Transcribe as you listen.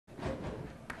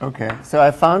Okay, so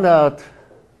I found out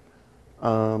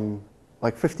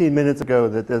like 15 minutes ago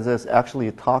that there's actually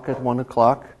a talk at 1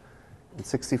 o'clock in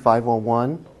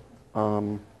 6501.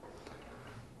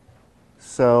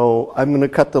 So I'm going to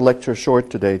cut the lecture short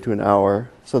today to an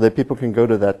hour so that people can go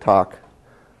to that talk.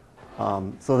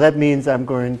 So that means I'm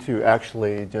going to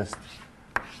actually just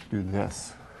do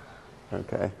this.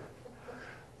 Okay.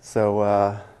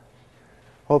 So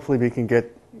hopefully we can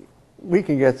get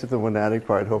to the monadic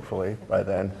part hopefully by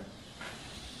then.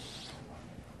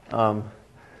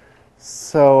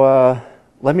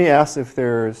 Let me ask if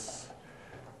there's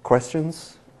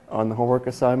questions on the homework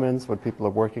assignments, what people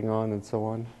are working on, and so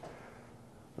on.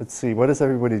 Let's see, what is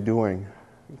everybody doing?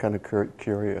 I'm kind of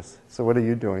curious. So what are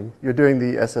you doing? You're doing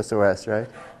the SSOS, right?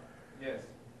 Yes.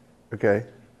 Okay.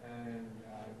 And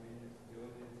we still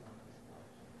need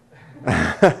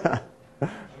some stuff.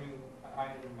 I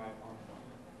need my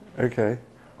phone. Okay.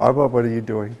 Arba, what are you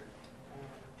doing?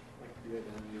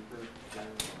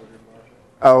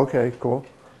 Oh, okay, cool.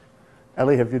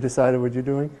 Ellie, have you decided what you're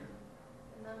doing?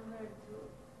 Number 2,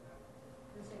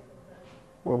 the second one.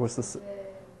 What was this? The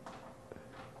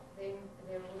rules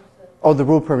of Oh, the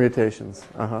rule permutations.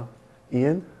 Uh-huh.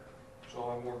 Ian? So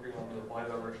I'm working on the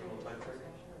bidirectional type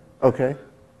checking. Okay.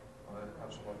 I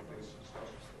have some other things to discuss.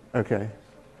 Okay.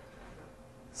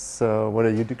 So what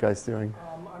are you guys doing?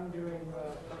 I'm doing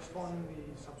the first one, the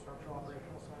substructural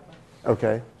operational assignment.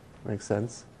 Okay, makes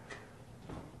sense.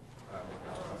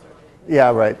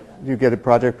 Yeah, right. You get a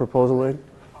project proposal in?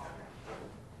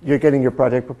 You're getting your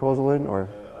project proposal in, or?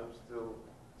 I'm still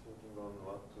thinking on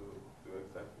what to do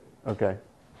exactly. Okay.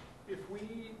 If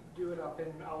we do it up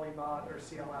in Alibot or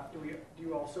CLF, do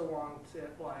you also want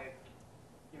it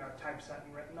typeset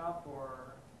and written up,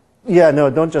 or? Yeah, no,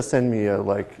 don't just send me a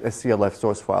CLF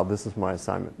source file. This is my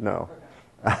assignment. No.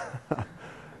 Okay.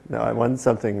 No, I want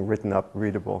something written up,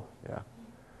 readable. Yeah.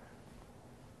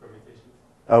 Permutations.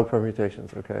 Oh,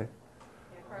 permutations. Okay.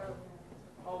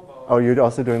 How about, Oh, you're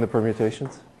also doing the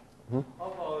permutations? how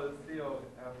about a still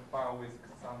file with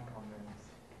some comments?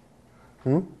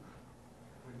 Hmm?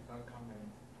 With some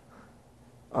comments.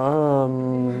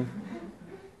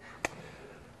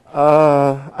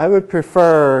 I would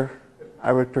prefer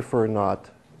not.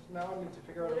 Now I need to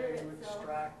figure out a way to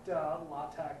extract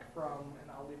LaTeX from an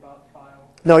Alibot file.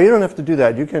 No, you don't have to do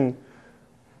that. You can,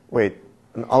 wait,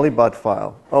 an Alibot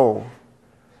file. Oh,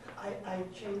 I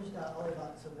changed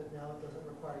Alibot so that now it doesn't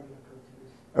require Unicode to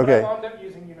use. okay. But I wound up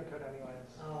using Unicode anyways.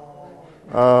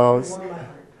 Oh, One of my heart.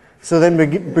 so then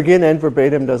begin and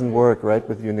verbatim doesn't work, right,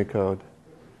 with Unicode?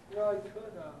 Well, I could.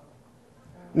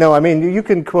 No, I mean you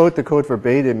can quote the code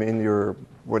verbatim in your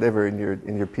whatever in your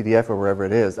PDF or wherever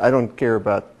it is. I don't care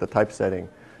about the typesetting.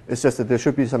 It's just that there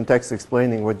should be some text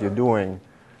explaining what you're doing,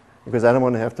 because I don't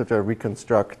want to have to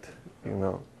reconstruct,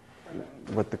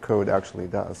 what the code actually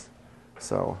does.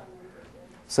 So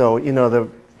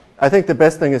I think the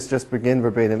best thing is just begin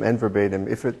verbatim, end verbatim.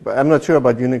 But I'm not sure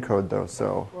about Unicode though.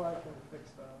 So Well, I can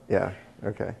fix that. yeah,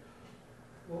 okay,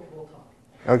 We'll talk.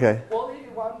 okay. Well, it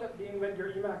wound up being that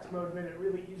your Emacs mode made it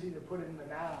really easy to put in the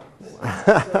nabs.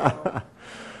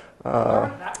 So, there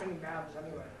aren't that many nabs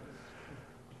anyway.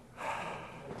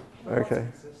 Okay.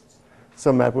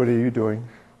 So Matt, what are you doing?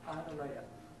 I don't know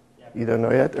yet. You don't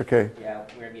know yet? Okay. Yeah,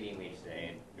 we're meeting later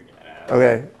today. And we're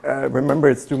gonna, Okay. Remember,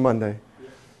 it's due Monday.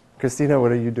 Christina,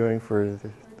 what are you doing for the...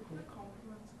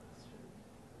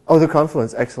 Oh, the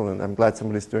Confluence. Excellent. I'm glad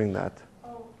somebody's doing that.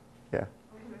 Oh, Yeah.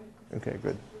 Okay,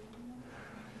 good.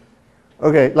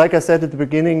 Okay, like I said at the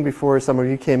beginning before some of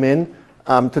you came in,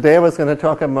 today I was going to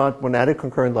talk about monadic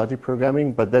concurrent logic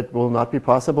programming, but that will not be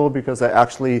possible because I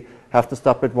actually have to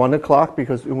stop at 1 o'clock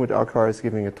because Umut Akar is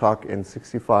giving a talk in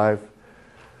 65.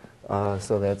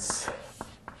 So that's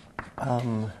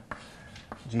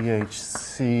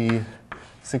GHC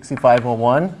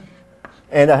 6501.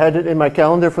 And I had it in my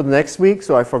calendar for the next week,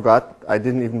 so I forgot. I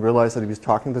didn't even realize that he was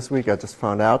talking this week. I just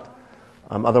found out.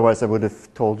 Otherwise, I would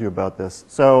have told you about this.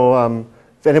 So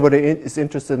if anybody is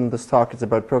interested in this talk, it's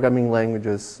about programming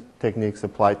languages, techniques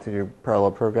applied to your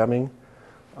parallel programming.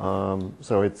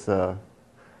 So it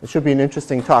should be an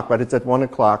interesting talk, but it's at 1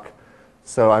 o'clock.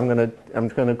 So I'm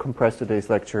gonna compress today's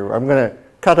lecture. I'm gonna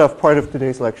cut off part of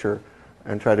today's lecture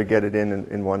and try to get it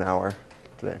in 1 hour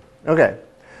today. Okay.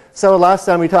 So last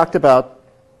time we talked about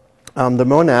the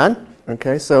monad.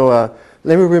 Okay. So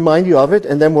let me remind you of it,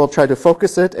 and then we'll try to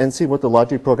focus it and see what the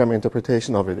logic programming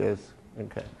interpretation of it is.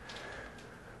 Okay.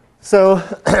 So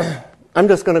I'm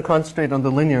just going to concentrate on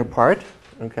the linear part.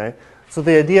 Okay. So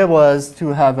the idea was to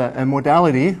have a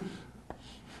modality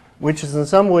which is in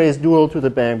some ways dual to the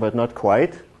bang, but not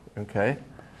quite. Okay.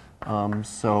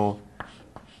 So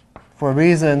for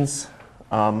reasons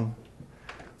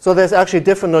So there's actually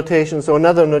different notations. So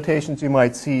another notations you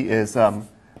might see is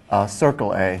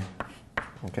circle A.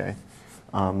 Okay.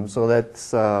 So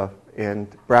that's in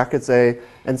brackets A.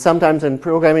 And sometimes in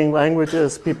programming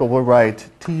languages, people will write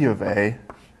T of A.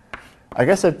 I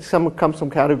guess that comes from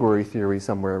category theory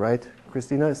somewhere, right?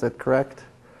 Christina, is that correct?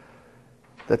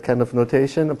 That kind of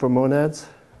notation for monads?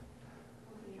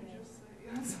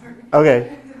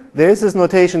 Okay. There's this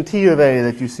notation T of A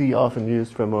that you see often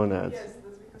used for monads. Yes,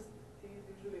 that's because T is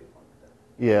usually functor.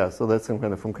 Yeah, so that's some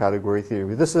kind of from category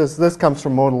theory. This comes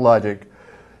from modal logic,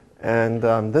 and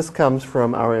this comes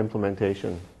from our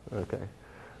implementation. Okay.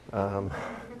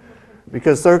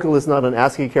 Because circle is not an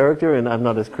ASCII character, and I'm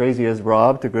not as crazy as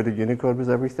Rob to go to Unicode with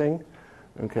everything.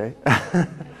 Okay.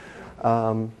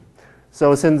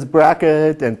 So since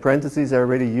bracket and parentheses are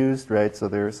already used, right, so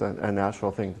there's a natural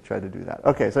thing to try to do that.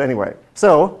 Okay, so anyway,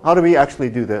 so how do we actually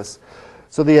do this?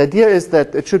 So the idea is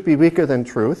that it should be weaker than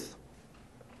truth.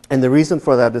 And the reason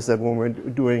for that is that when we're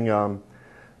doing,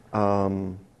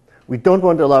 we don't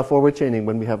want to allow forward chaining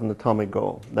when we have an atomic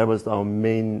goal. That was our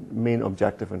main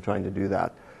objective in trying to do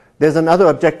that. There's another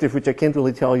objective which I can't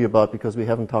really tell you about because we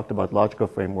haven't talked about logical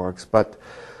frameworks, but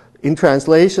in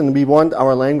translation, we want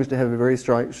our language to have a very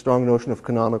strong notion of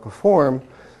canonical form,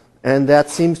 and that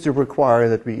seems to require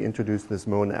that we introduce this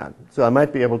monad. So I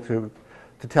might be able to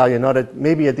tell you,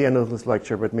 maybe at the end of this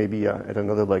lecture, but maybe at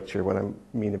another lecture what I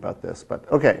mean about this. But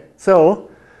okay,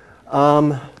 so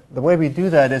the way we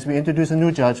do that is we introduce a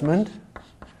new judgment,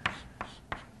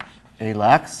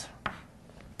 ALAX,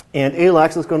 and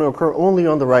ALAX is going to occur only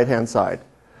on the right-hand side.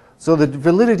 So the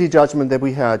validity judgment that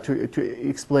we had to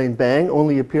explain bang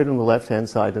only appeared on the left-hand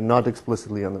side and not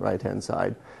explicitly on the right-hand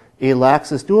side.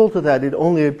 ALAX is dual to that. It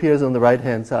only appears on the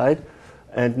right-hand side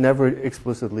and never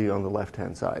explicitly on the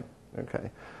left-hand side.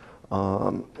 Okay.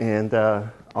 And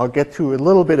I'll get to a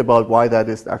little bit about why that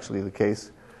is actually the case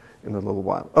in a little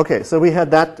while. Okay, so we had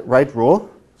that right rule.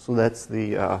 So that's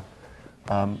the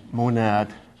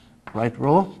monad right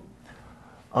rule.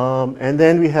 And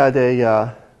then we had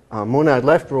a monad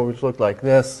left rule, which looked like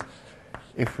this.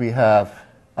 If we have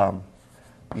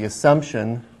the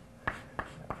assumption,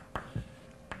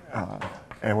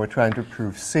 and we're trying to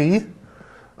prove C.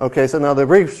 Okay, so now the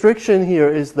restriction here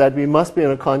is that we must be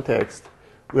in a context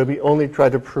where we only try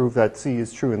to prove that C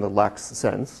is true in the lax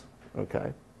sense.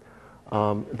 Okay.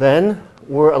 Then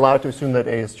we're allowed to assume that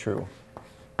A is true.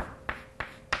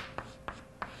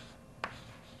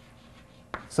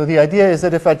 So the idea is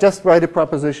that if I just write a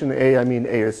proposition A, I mean A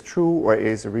is true or A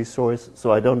is a resource,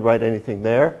 so I don't write anything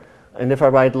there. And if I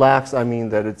write lax, I mean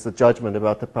that it's a judgment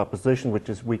about the proposition which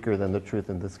is weaker than the truth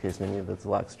in this case, namely that it's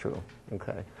lax true.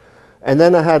 Okay. And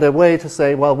then I had a way to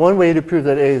say, well, one way to prove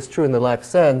that A is true in the lax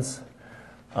sense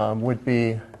would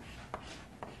be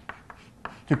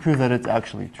to prove that it's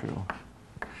actually true.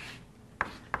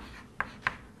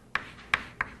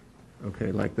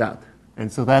 Okay, like that. And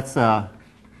so that's a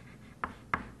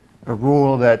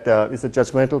rule that is a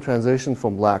judgmental transition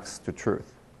from lax to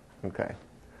truth. Okay.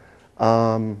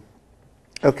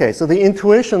 Okay, so the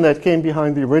intuition that came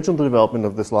behind the original development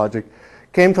of this logic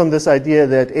came from this idea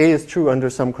that A is true under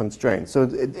some constraints. So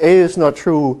A is not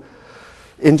true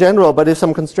in general, but if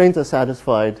some constraints are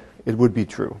satisfied, it would be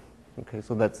true. Okay,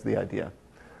 so that's the idea.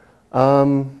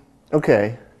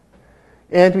 Okay.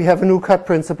 And we have a new cut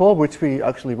principle, which we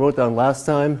actually wrote down last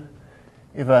time.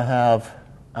 If I have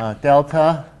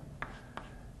delta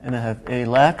and I have A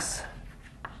lax,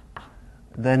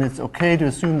 then it's okay to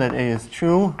assume that A is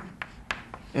true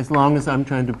as long as I'm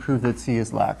trying to prove that C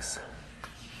is lax.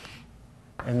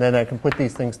 And then I can put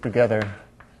these things together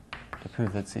to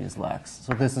prove that C is lax.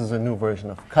 So this is a new version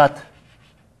of cut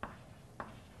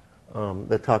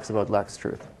that talks about lax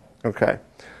truth. Okay.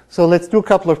 So let's do a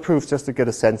couple of proofs just to get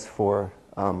a sense for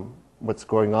what's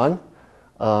going on.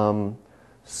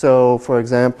 So for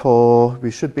example, we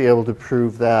should be able to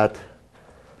prove that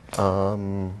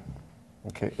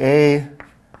okay, A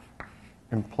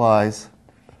implies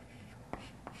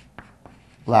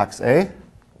lax A,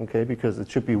 okay, because it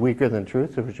should be weaker than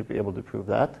truth, so we should be able to prove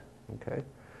that. Okay.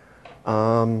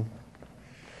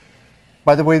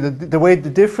 By the way, the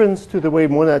difference to the way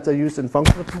monads are used in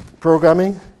functional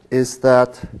programming is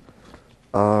that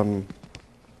that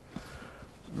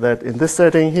in this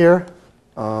setting here,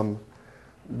 the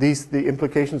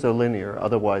implications are linear.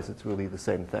 Otherwise, it's really the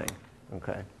same thing.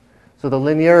 Okay. So the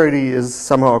linearity is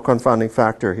somehow a confounding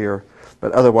factor here,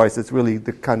 but otherwise, it's really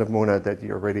the kind of monad that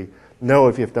you already know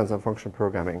if you've done some functional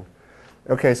programming.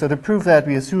 Okay. So to prove that,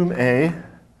 we assume A,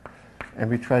 and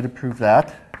we try to prove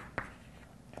that.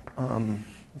 So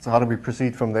how do we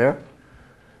proceed from there?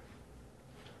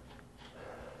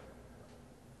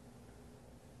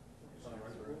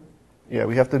 Yeah,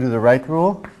 we have to do the right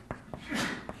rule.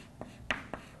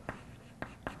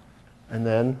 And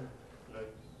then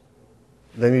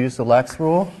we use the lax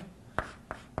rule.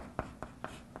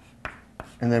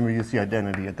 And then we use the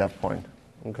identity at that point.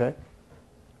 Okay?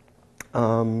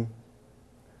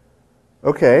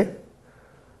 Okay.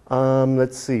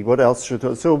 Let's see, what else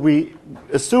should... So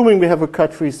assuming we have a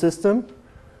cut-free system,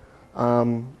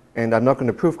 and I'm not going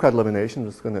to prove cut elimination, I'm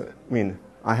just going to,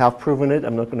 I have proven it,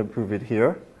 I'm not going to prove it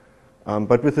here.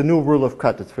 But with the new rule of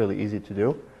cut, it's fairly easy to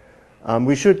do.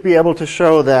 We should be able to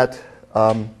show that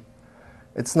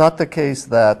it's not the case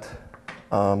that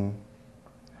a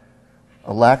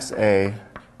lax A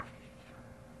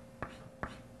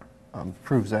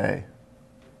proves A.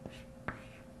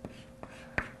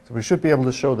 So we should be able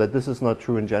to show that this is not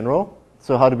true in general.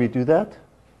 So how do we do that?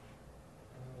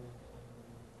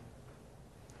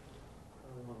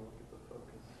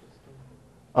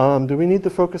 Do we need the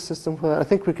focus system for that? I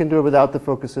think we can do it without the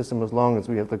focus system as long as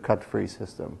we have the cut-free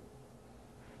system.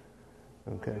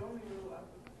 Okay.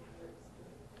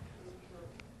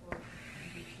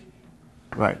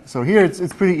 Right. So here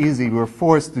it's pretty easy. We're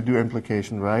forced to do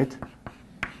implication, right?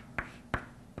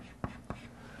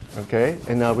 Okay.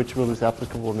 And now which rule is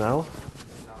applicable now?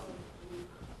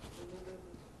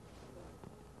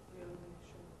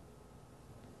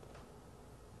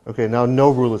 Okay. Now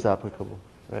no rule is applicable.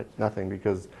 Right? Nothing,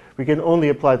 because we can only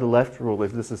apply the left rule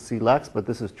if this is C lax, but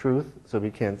this is truth, so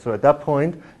we can't. So at that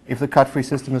point, if the cut-free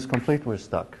system is complete, we're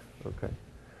stuck. Okay.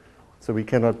 So we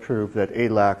cannot prove that A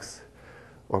lax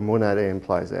or monad A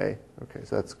implies A. Okay,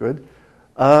 so that's good.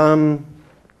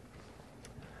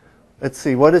 Let's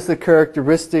see, what is the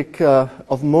characteristic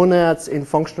of monads in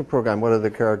functional program? What are the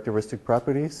characteristic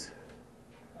properties?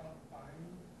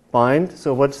 Bind.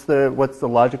 So what's the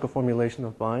logical formulation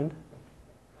of bind?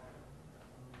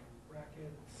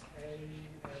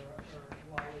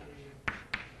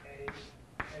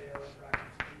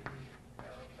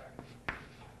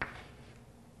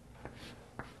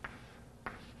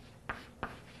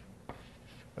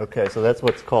 Okay, so that's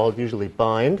what's called usually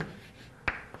bind.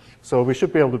 So we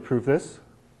should be able to prove this,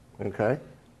 okay,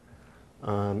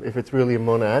 if it's really a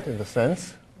monad in the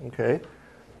sense, okay.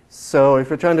 So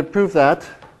if we're trying to prove that,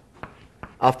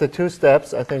 after 2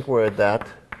 steps, I think we're at that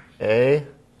A,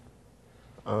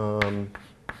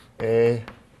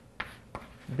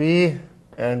 B,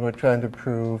 and we're trying to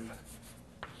prove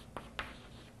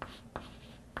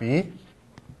B,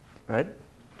 right?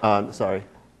 Sorry.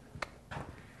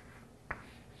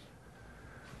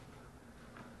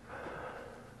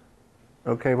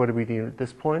 Okay, what do we do at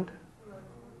this point?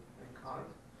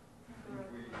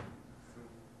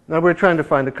 Now we're trying to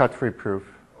find a cut-free proof.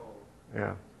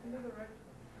 Yeah.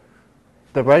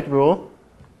 The right rule.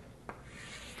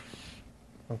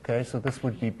 Okay, so this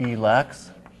would be B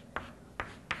lax.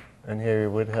 And here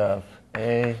you would have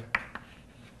A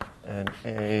and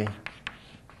A,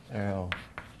 L,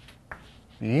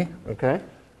 B. Okay.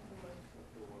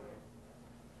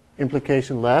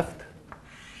 Implication left.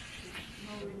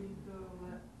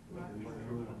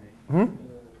 Hmm?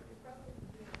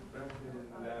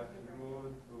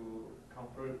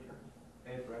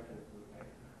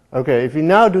 Okay, if you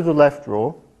now do the left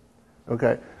rule,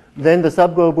 okay, then the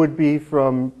subgoal would be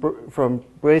from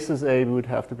braces A, we would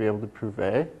have to be able to prove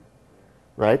A,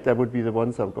 right? That would be the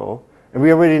one subgoal. And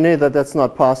we already know that that's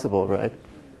not possible, right?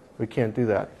 We can't do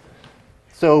that.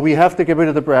 So we have to get rid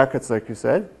of the brackets, like you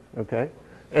said, okay?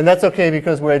 And that's okay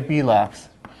because we're at B lax.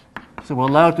 So we're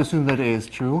allowed to assume that A is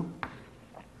true.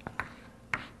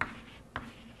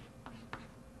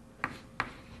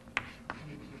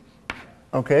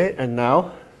 Okay, and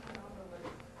now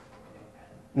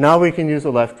we can use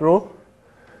the left rule.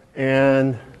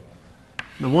 And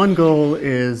the one goal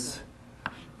is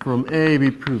from A,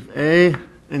 we prove A,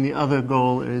 and the other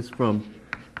goal is from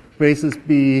braces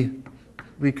B,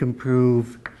 we can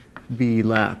prove B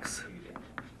lax.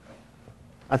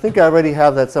 I think I already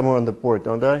have that somewhere on the board,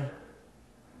 don't I?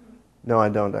 No, I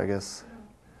don't, I guess.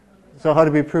 So how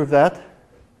do we prove that?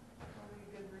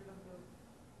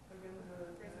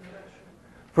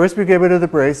 First we get rid of the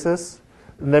braces,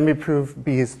 and then we prove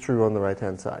B is true on the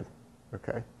right-hand side.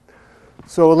 Okay.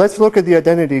 So let's look at the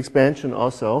identity expansion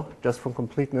also, just for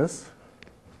completeness.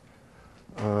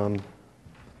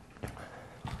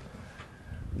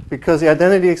 Because the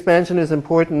identity expansion is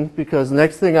important, because the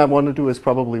next thing I want to do is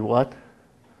probably what?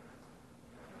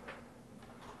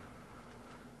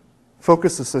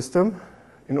 Focus the system.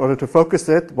 In order to focus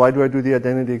it, why do I do the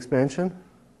identity expansion?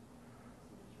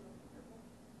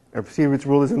 I see which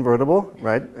rule is invertible,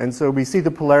 right? And so we see the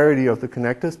polarity of the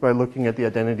connectors by looking at the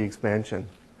identity expansion.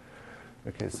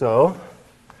 Okay, so. Did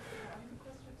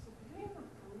they ever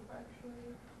prove actually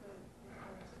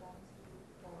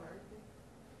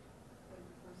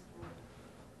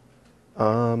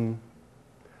Um,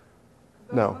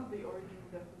 That's no. not the original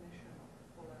definition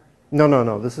of polarity.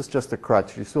 No. This is just a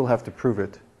crutch. You still have to prove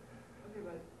it. Okay,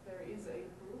 but there is a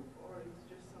proof, or it's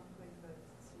just something that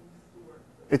seems to work?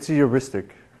 It's a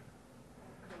heuristic.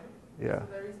 Okay. Yeah. So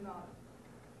there is not.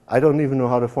 I don't even know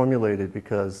how to formulate it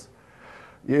because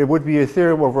it would be a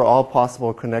theorem over all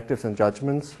possible connectives and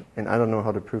judgments, and I don't know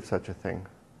how to prove such a thing.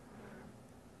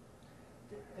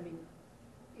 I mean,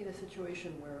 in a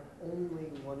situation where only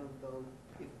one of those,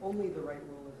 if only the right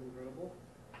rule is invertible,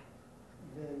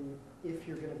 then if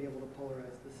you're going to be able to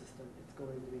polarize the system, it's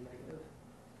going to be negative.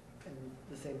 And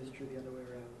the same is true the other way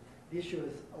around. The issue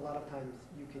is a lot of times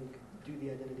you can do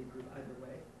the identity proof either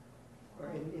way. Or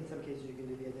in some cases you can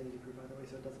do the identity proof either way,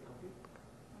 so it doesn't help you.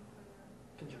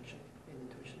 Conjunction in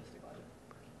intuitionistic logic.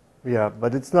 Yeah,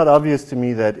 but it's not obvious to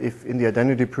me that if in the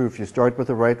identity proof you start with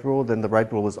the right rule, then the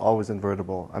right rule is always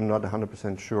invertible. I'm not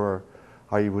 100% sure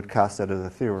how you would cast that as a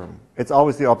theorem. It's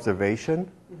always the observation,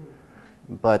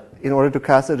 but in order to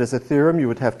cast it as a theorem, you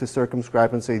would have to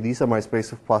circumscribe and say, these are my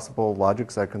space of possible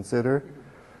logics I consider,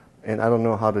 and I don't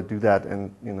know how to do that,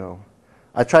 and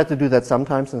I try to do that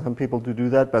sometimes, and some people do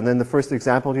that, but then the first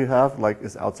example you have,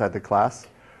 is outside the class,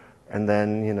 and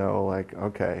then,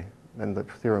 okay, then the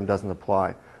theorem doesn't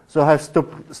apply. So I've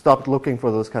stopped looking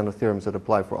for those kind of theorems that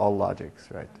apply for all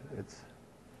logics, right? It's,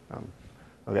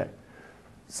 okay.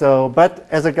 So, but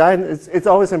as a guide, it's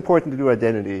always important to do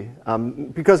identity,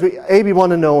 because we want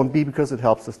to know, and B, because it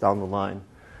helps us down the line.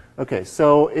 Okay,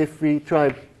 so if we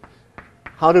try,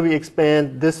 how do we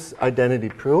expand this identity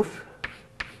proof?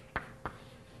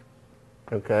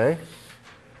 Okay.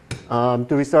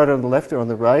 Do we start on the left or on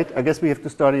the right? I guess we have to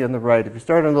start on the right. If we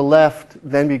start on the left,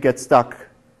 then we get stuck.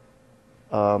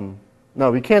 No,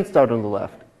 we can't start on the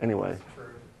left anyway.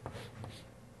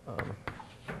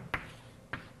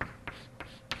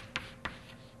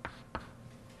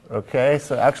 Okay,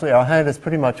 so actually our hand is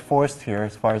pretty much forced here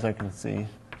as far as I can see.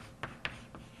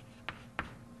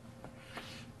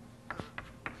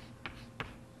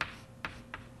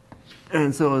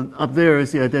 And so up there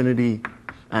is the identity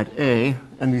at A,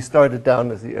 and we start it down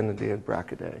as the identity at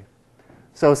bracket A.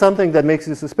 So something that makes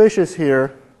you suspicious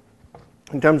here,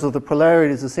 in terms of the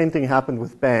polarity, is the same thing happened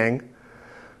with bang.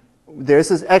 There's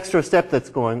this extra step that's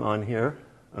going on here.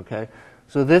 Okay,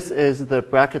 so this is the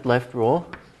bracket left rule,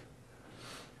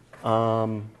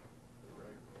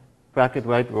 bracket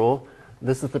right rule.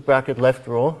 This is the bracket left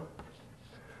rule.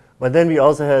 But then we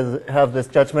also have this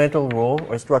judgmental rule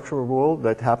or structural rule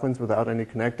that happens without any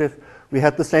connective. We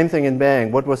had the same thing in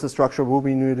bang. What was the structural rule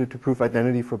we needed to prove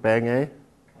identity for bang A?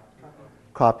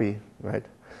 Copy, right?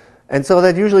 And so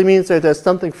that usually means that there's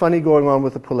something funny going on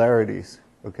with the polarities.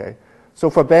 Okay. So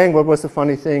for bang, what was the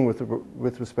funny thing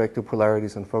with respect to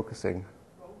polarities and focusing?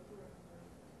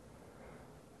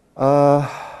 No,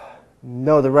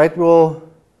 the right rule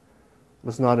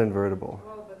was not invertible.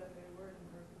 Well, but they were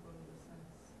invertible in the sense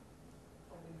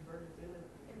of invertibility.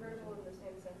 Invertible in the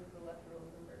same sense as the left rule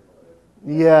is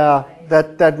invertible. Yeah,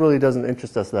 that really doesn't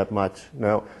interest us that much.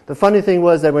 No. The funny thing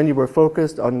was that when you were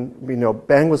focused on,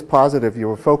 bang was positive, you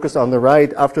were focused on the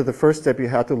right. After the first step, you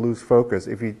had to lose focus.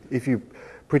 If you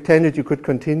pretended you could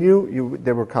continue,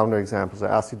 there were counterexamples. I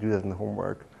asked you to do that in the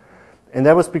homework. And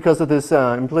that was because of this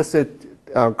implicit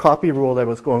copy rule that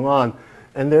was going on.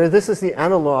 And this is the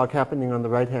analog happening on the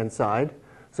right-hand side.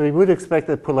 So you would expect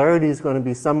that polarity is going to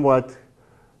be somewhat,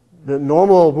 the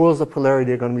normal rules of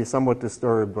polarity are going to be somewhat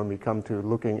disturbed when we come to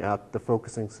looking at the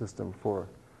focusing system for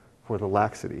the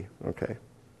laxity. Okay.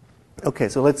 Okay,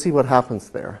 so let's see what happens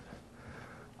there.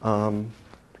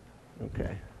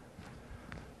 Okay.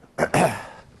 Okay.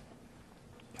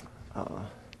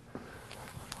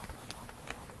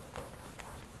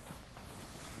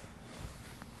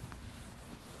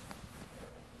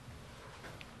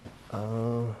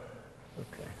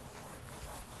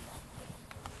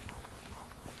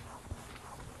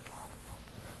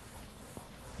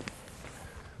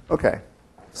 Okay.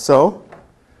 So,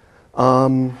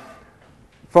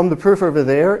 from the proof over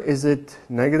there, is it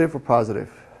negative or positive?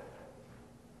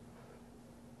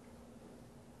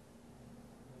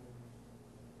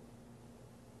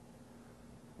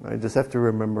 I just have to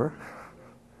remember.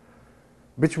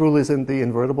 Which rule isn't the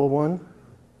invertible one?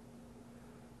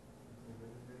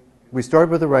 We start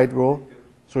with the right rule,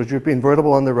 so it should be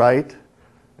invertible on the right,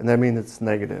 and that means it's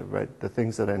negative, right? The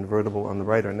things that are invertible on the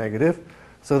right are negative.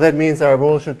 So that means our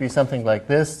rule should be something like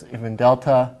this. If in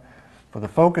delta, for the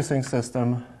focusing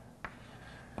system,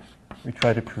 we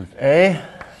try to prove A,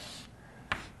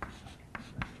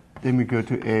 then we go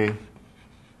to A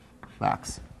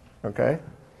lax, okay?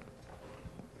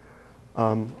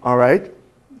 All right,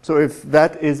 so if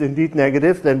that is indeed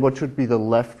negative, then what should be the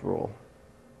left rule?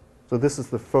 So this is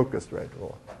the focused right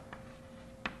rule.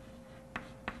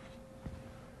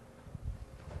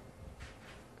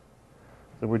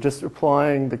 So we're just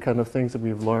applying the kind of things that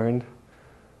we've learned,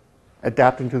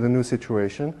 adapting to the new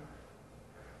situation.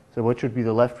 So what should be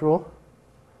the left rule?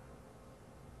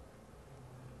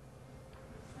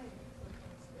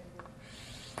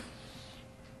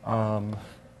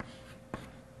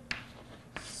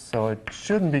 So it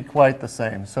shouldn't be quite the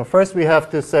same. So first we have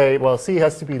to say, well, C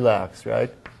has to be lax, right?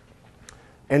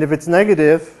 And if it's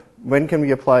negative, when can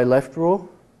we apply left rule?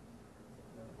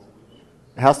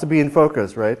 It has to be in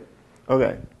focus, right?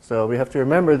 Okay, so we have to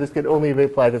remember this can only be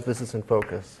applied if this is in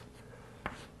focus.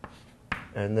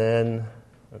 And then,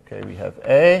 okay, we have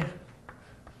A.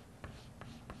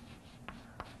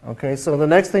 Okay, so the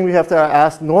next thing we have to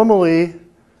ask, normally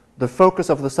the focus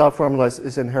of the sub-formula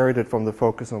is inherited from the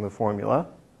focus on the formula,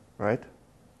 right?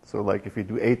 So like if you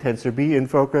do A tensor B in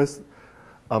focus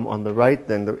on the right,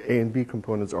 then the A and B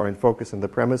components are in focus in the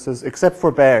premises, except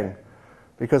for bang.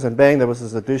 Because in bang there was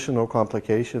this additional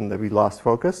complication that we lost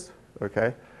focus,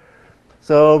 okay?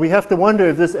 So we have to wonder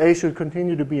if this A should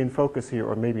continue to be in focus here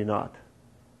or maybe not,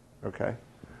 okay?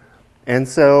 And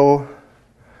so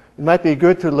it might be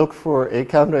good to look for a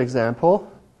counterexample.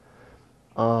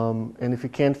 And if you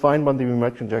can't find one, then we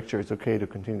might conjecture it's okay to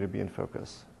continue to be in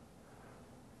focus.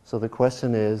 So the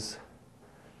question is,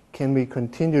 can we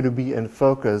continue to be in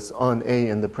focus on A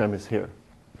in the premise here?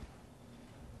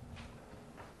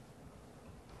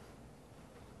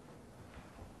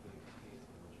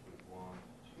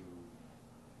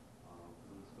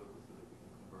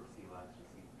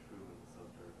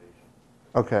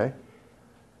 Okay.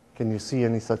 Can you see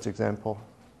any such example?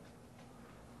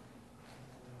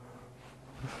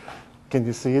 Can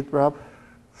you see it, Rob?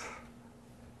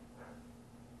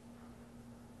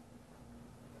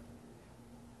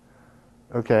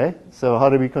 Okay, so how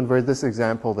do we convert this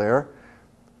example there?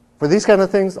 For these kind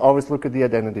of things, always look at the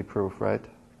identity proof, right?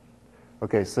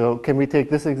 Okay, so can we take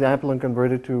this example and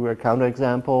convert it to a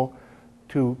counterexample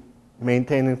to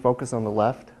maintain and focus on the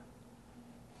left?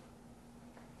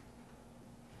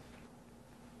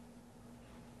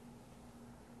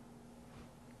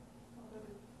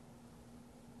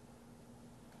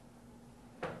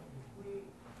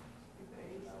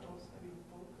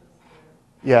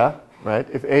 Yeah, right.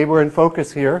 If A were in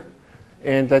focus here,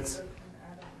 and let's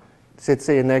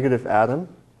say a negative atom,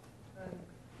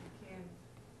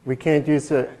 we can't use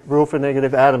a rule for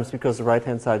negative atoms because the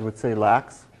right-hand side would say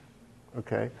lax.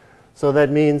 Okay, so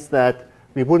that means that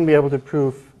we wouldn't be able to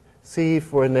prove C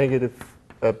for a negative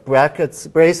brackets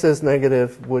braces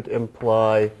negative would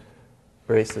imply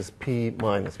braces P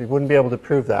minus. We wouldn't be able to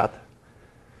prove that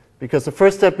because the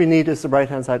first step we need is the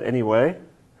right-hand side anyway.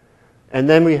 And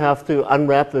then we have to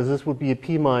unwrap this. This would be a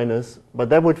P minus, but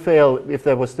that would fail if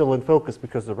that was still in focus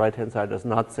because the right-hand side does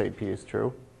not say P is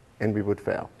true, and we would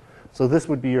fail. So this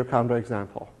would be your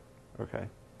counterexample. Okay.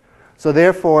 So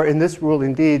therefore, in this rule,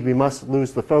 indeed, we must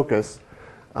lose the focus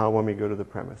when we go to the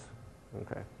premise.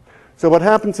 Okay. So what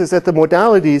happens is that the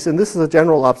modalities, and this is a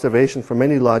general observation for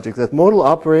many logics, that modal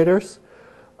operators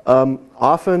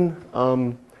often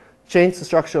change the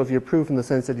structure of your proof in the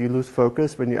sense that you lose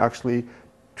focus when you actually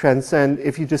transcend,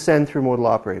 if you descend through modal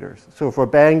operators. So for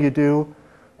bang you do,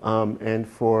 and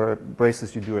for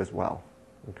braces you do as well.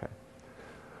 Okay.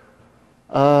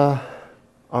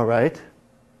 All right.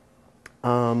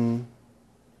 So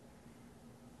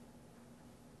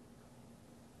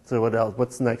what else?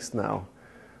 What's next now?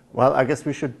 Well, I guess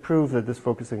we should prove that this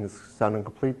focusing is sound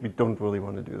incomplete. We don't really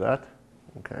want to do that.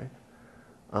 Okay.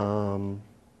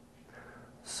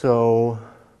 So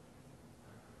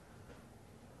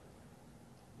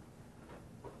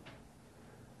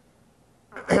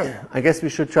I guess we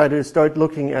should try to start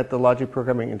looking at the logic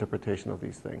programming interpretation of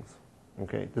these things,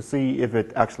 okay, to see if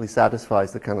it actually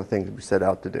satisfies the kind of things we set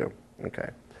out to do. Okay.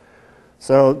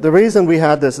 So the reason we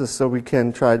had this is so we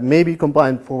can try maybe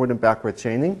combine forward and backward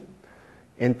chaining.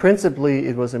 And principally,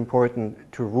 it was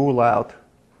important to rule out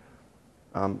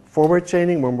forward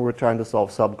chaining when we were trying to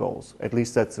solve sub-goals. At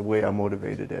least that's the way I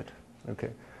motivated it.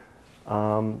 Okay.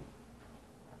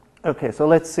 Okay, so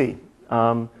let's see.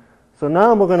 So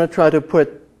now we're going to try to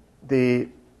put the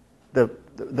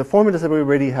formulas that we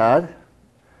already had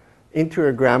into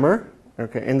a grammar.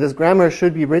 Okay, and this grammar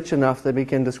should be rich enough that we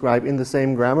can describe in the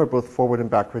same grammar both forward and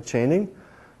backward chaining.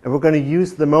 And we're going to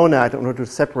use the monad in order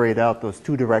to separate out those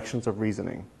two directions of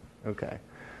reasoning. Okay,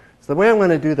 so the way I'm going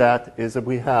to do that is that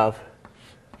we have,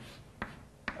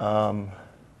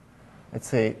 let's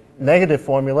say, negative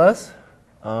formulas.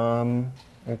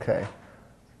 Okay,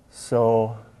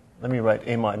 so let me write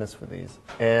A minus for these.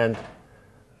 And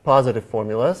positive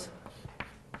formulas.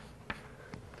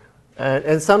 And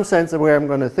in some sense, the way I'm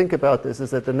going to think about this is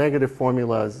that the negative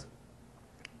formulas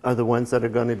are the ones that are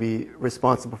going to be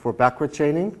responsible for backward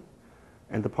chaining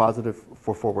and the positive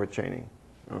for forward chaining.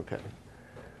 Okay.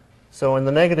 So in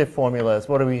the negative formulas,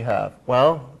 what do we have?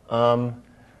 Well,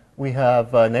 we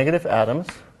have negative atoms,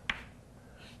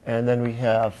 and then we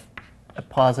have a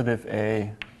positive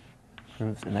A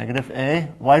proves a negative A.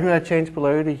 Why do I change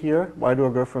polarity here? Why do I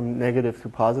go from negative to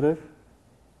positive? It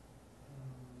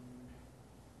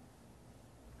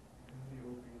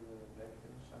will be the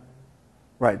negative side.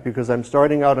 Right, because I'm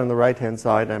starting out on the right-hand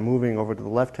side, I'm moving over to the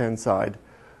left-hand side.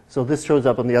 So this shows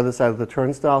up on the other side of the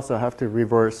turnstile, so I have to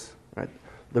reverse. Right?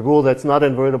 The rule that's not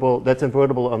invertible, that's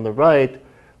invertible on the right,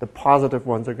 the positive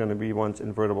ones are going to be ones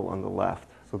invertible on the left.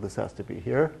 So this has to be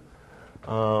here.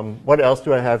 What else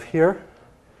do I have here?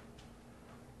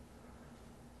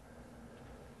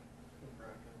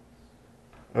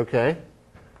 Okay.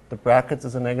 The brackets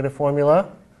is a negative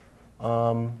formula.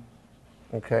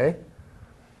 Okay.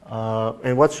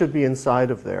 And what should be inside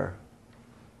of there?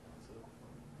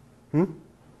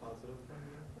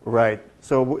 Right.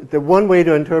 So the one way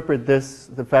to interpret this,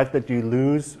 the fact that you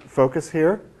lose focus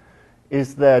here,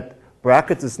 is that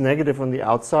brackets is negative on the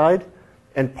outside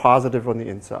and positive on the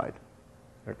inside.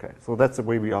 Okay. So that's the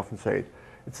way we often say it.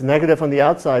 It's negative on the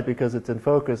outside because it's in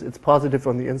focus. It's positive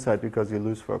on the inside because you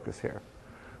lose focus here.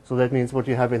 So that means what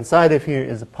you have inside of here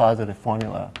is a positive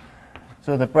formula.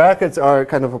 So the brackets are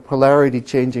kind of a polarity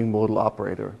changing modal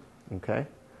operator. Okay.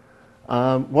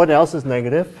 What else is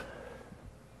negative?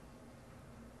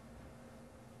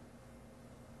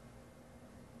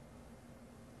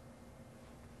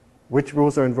 Which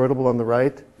rules are invertible on the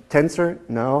right? Tensor?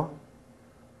 No.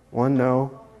 One,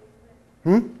 no.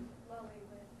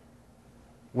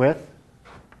 With?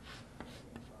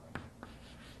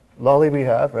 Lolly we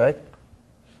have, right?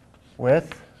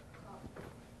 With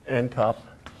and top.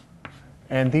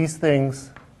 And these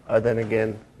things are then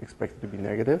again expected to be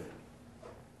negative.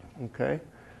 Okay.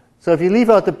 So if you leave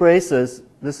out the braces,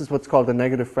 this is what's called a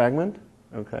negative fragment.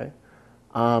 Okay.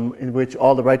 In which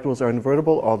all the right rules are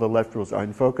invertible, all the left rules are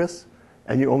in focus,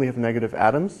 and you only have negative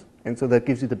atoms, and so that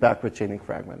gives you the backward chaining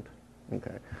fragment.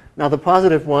 Okay. Now the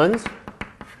positive ones,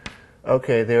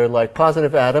 okay, they're like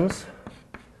positive atoms.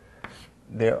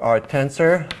 There are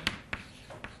tensor,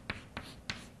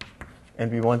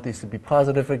 and we want these to be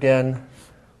positive again,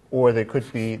 or they could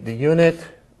be the unit,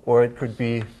 or it could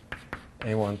be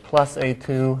A1 plus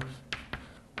A2,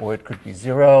 or it could be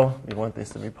 0. We want this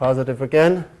to be positive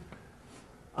again.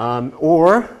 We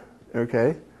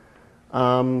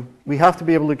have to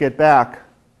be able to get back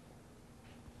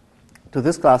to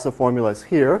this class of formulas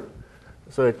here.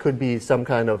 So it could be some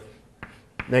kind of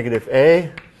negative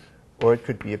A, or it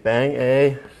could be a bang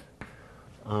A.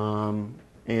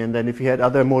 And then if you had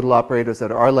other modal operators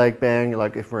that are like bang,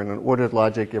 like if we're in an ordered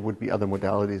logic, it would be other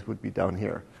modalities would be down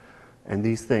here. And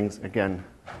these things, again.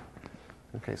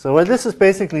 Okay, so what this is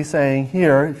basically saying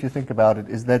here, if you think about it,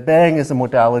 is that bang is a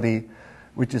modality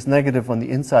which is negative on the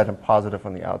inside and positive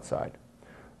on the outside.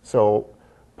 So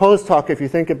post hoc, if you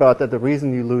think about that, the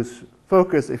reason you lose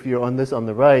focus if you're on this on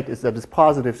the right is that it's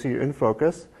positive, so you're in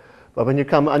focus. But when you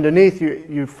come underneath,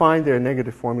 you find there a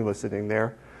negative formula sitting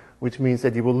there, which means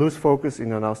that you will lose focus and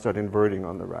you'll now start inverting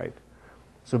on the right.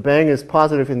 So bang is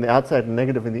positive in the outside and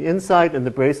negative in the inside, and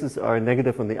the braces are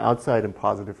negative on the outside and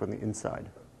positive on the inside.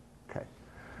 Okay.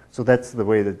 So that's the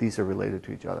way that these are related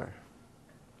to each other.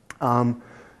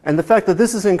 And the fact that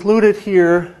this is included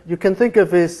here, you can think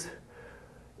of this,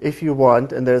 if you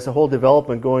want, and there's a whole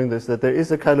development going this, that there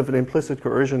is a kind of an implicit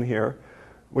coercion here,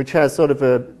 which has sort of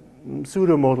a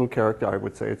pseudo-modal character, I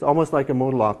would say. It's almost like a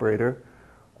modal operator.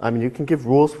 I mean, you can give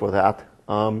rules for that,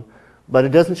 but it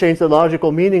doesn't change the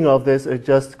logical meaning of this. It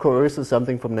just coerces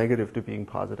something from negative to being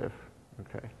positive.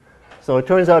 Okay. So it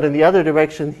turns out in the other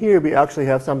direction here, we actually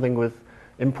have something with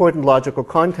important logical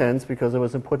contents because it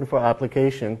was important for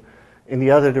application. In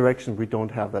the other direction, we don't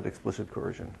have that explicit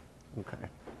coercion. Okay.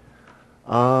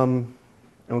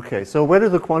 Okay, so where do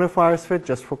the quantifiers fit,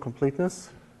 just for completeness?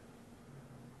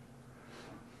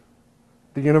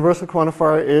 The universal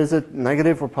quantifier, is it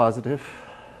negative or positive?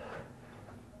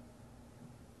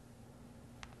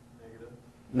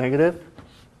 Negative.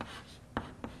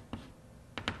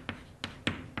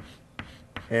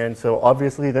 And so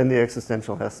obviously then the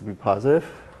existential has to be positive.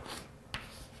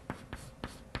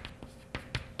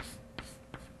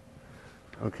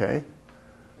 Okay.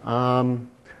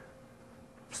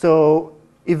 So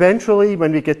eventually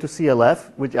when we get to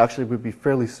CLF, which actually will be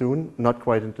fairly soon, not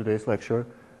quite in today's lecture,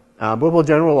 we will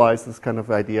generalize this kind of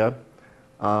idea.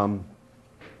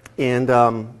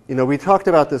 We talked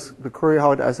about this, the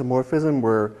Curry-Howard isomorphism,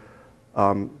 where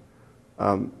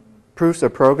proofs are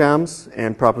programs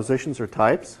and propositions are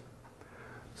types.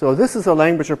 So this is a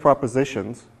language of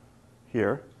propositions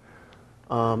here.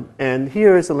 And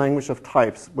here is a language of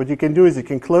types. What you can do is you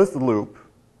can close the loop.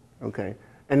 Okay.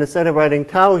 And instead of writing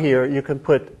tau here, you can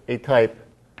put a type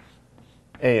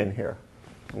A in here.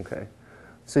 Okay.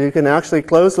 So you can actually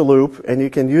close the loop, and you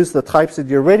can use the types that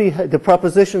you already the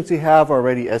propositions you have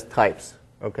already as types.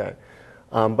 Okay.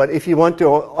 But if you want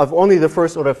to have only the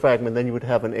first order fragment, then you would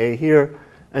have an A here,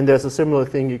 and there's a similar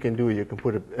thing you can do. You can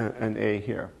put an A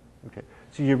here. Okay.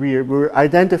 So we're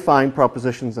identifying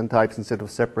propositions and types instead of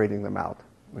separating them out.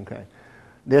 Okay.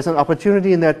 There's an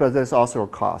opportunity in that, but there's also a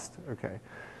cost. Okay.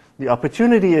 The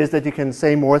opportunity is that you can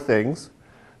say more things.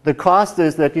 The cost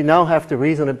is that you now have to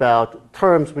reason about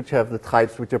terms which have the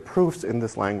types which are proofs in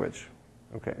this language.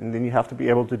 Okay. And then you have to be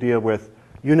able to deal with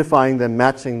unifying them,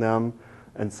 matching them,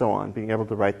 and so on, being able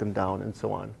to write them down and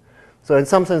so on. So in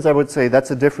some sense, I would say that's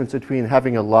the difference between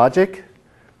having a logic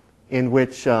in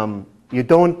which you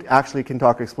don't actually can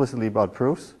talk explicitly about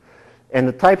proofs, and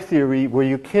a type theory where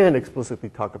you can explicitly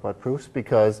talk about proofs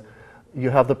because you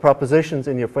have the propositions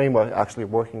in your framework actually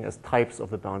working as types of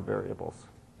the bound variables.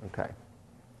 Okay.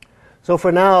 So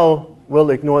for now, we'll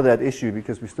ignore that issue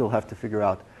because we still have to figure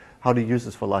out how to use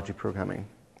this for logic programming.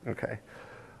 Okay.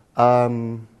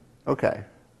 Okay.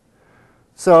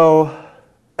 So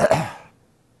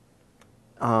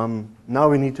now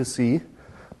we need to see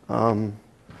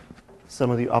some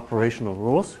of the operational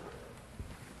rules.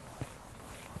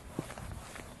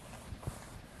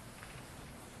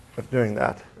 Of doing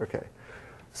that. Okay.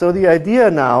 So the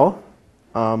idea now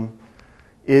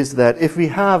is that if we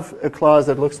have a clause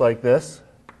that looks like this,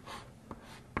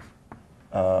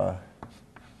 okay,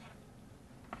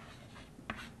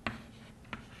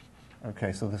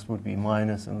 so this would be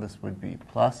minus and this would be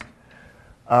plus,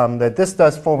 that this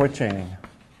does forward chaining.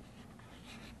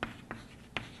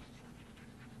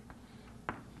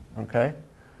 Okay.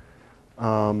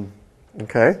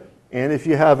 Okay. And if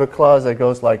you have a clause that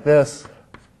goes like this,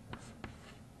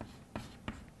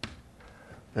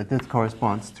 that this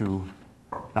corresponds to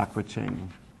backward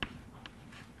chaining.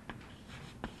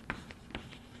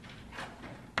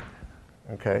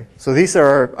 Okay. So these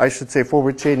are, I should say,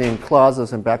 forward chaining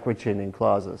clauses and backward chaining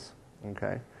clauses.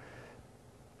 Okay.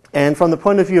 And from the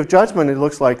point of view of judgment, it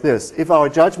looks like this. If our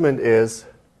judgment is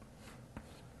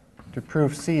to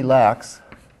prove C lax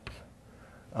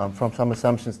from some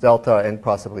assumptions delta and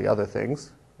possibly other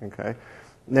things, okay,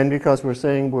 and then because we're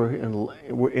saying we're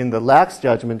in the lax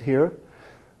judgment here,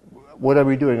 what are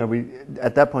we doing? Are we,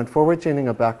 at that point, forward chaining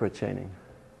or backward chaining?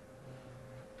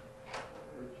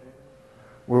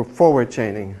 We're forward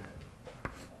chaining.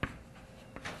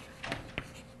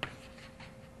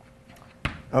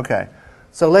 Okay.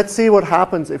 So let's see what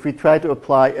happens if we try to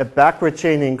apply a backward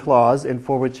chaining clause in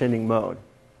forward chaining mode.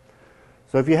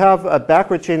 So if you have a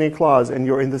backward chaining clause and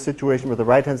you're in the situation where the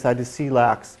right-hand side is C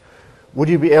lax, would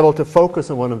you be able to focus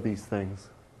on one of these things?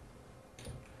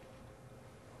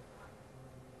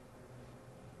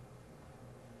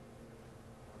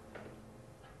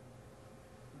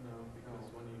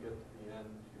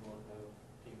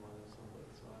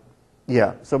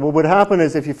 Yeah, so what would happen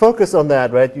is if you focus on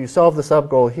that, right, you solve the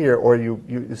sub-goal here, or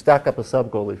you stack up a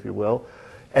sub-goal, if you will,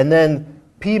 and then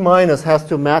P minus has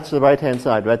to match the right-hand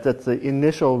side, right? That's the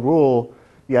initial rule,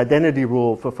 the identity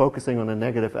rule for focusing on a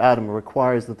negative atom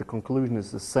requires that the conclusion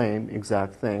is the same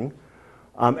exact thing.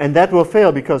 And that will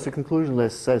fail because the conclusion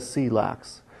list says C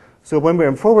lax. So when we're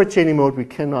in forward chaining mode, we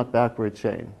cannot backward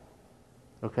chain.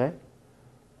 Okay?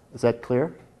 Is that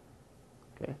clear?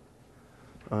 Okay.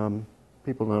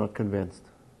 People are not convinced.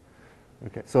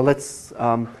 Okay, so let's,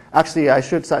 actually I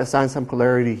should assign some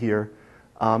polarity here.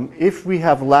 If we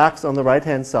have lax on the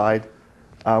right-hand side,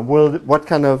 what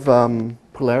kind of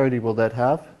polarity will that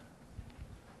have?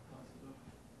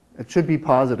 It should be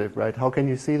positive, right? How can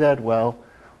you see that? Well,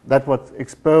 that's what's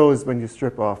exposed when you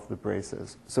strip off the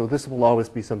braces. So this will always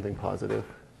be something positive.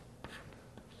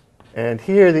 And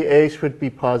here the A should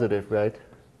be positive, right?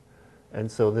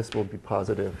 And so this will be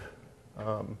positive.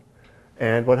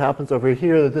 And what happens over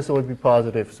here, that this will be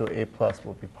positive, so A plus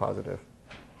will be positive.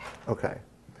 Okay.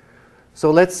 So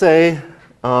let's say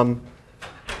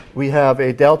we have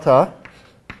a delta,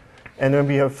 and then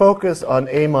we have focus on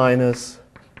A minus,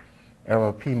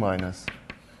 arrow P minus.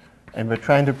 And we're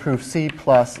trying to prove C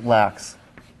plus lax.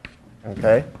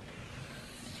 Okay?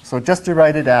 So just to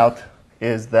write it out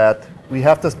is that we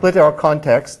have to split our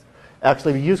context.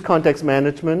 Actually, we use context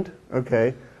management.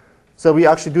 Okay? So we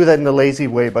actually do that in a lazy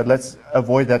way, but let's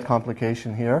avoid that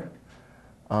complication here.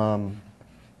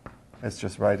 Let's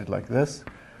just write it like this.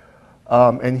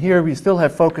 And here we still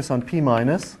have focus on P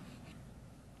minus.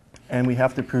 and we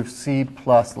have to prove C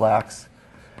plus lax.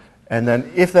 And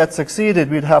then if that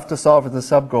succeeded, we'd have to solve the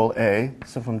subgoal A.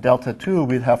 So from delta 2,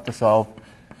 we'd have to solve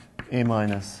A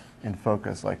minus in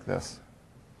focus like this.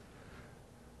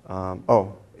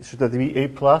 Oh, should that be A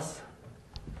plus?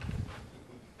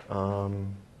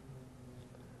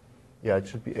 Yeah, it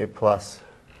should be A plus.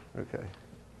 Okay.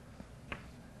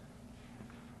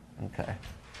 Okay.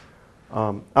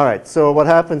 All right, so what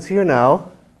happens here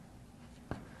now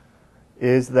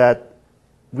is that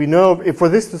we know if for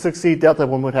this to succeed, delta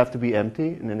 1 would have to be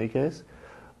empty in any case.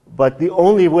 But the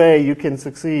only way you can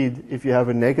succeed if you have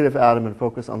a negative atom and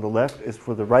focus on the left is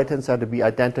for the right-hand side to be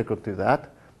identical to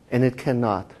that, and it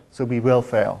cannot. So we will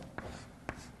fail.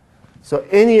 So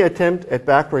any attempt at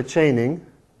backward chaining,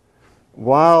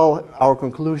 while our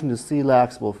conclusion is C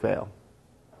lax, will fail.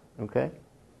 Okay?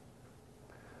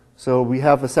 So we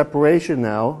have a separation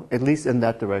now, at least in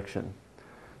that direction.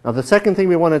 Now the second thing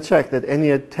we want to check, that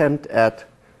any attempt at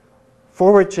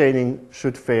forward chaining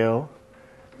should fail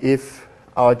if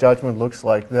our judgment looks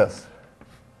like this.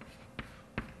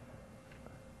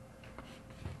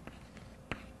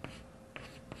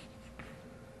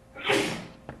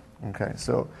 Okay,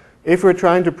 so if we're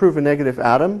trying to prove a negative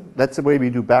atom, that's the way we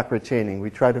do backward chaining.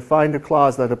 We try to find a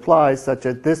clause that applies such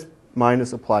that this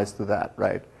minus applies to that,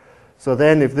 right? So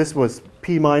then if this was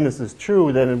P minus is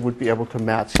true, then it would be able to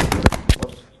match.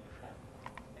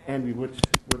 And we would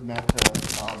match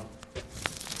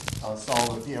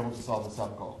be able to solve the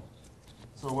subgoal.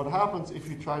 So what happens if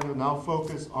you try to now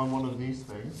focus on one of these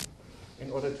things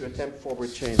in order to attempt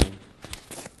forward chaining? Should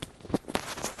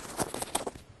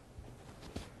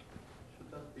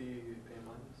that be A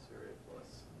minus or A plus?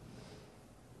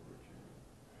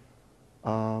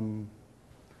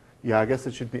 Yeah, I guess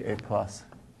it should be A plus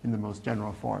in the most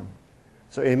general form.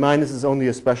 So A minus is only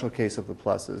a special case of the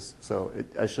pluses. So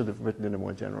I should have written it in a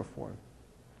more general form.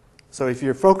 So if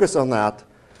you're focused on that,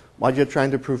 while you're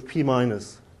trying to prove P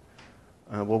minus,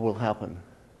 what will happen?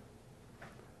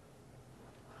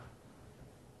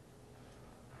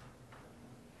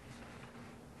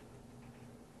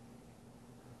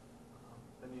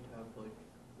 Then you'd have like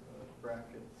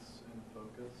brackets in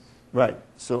focus. Right.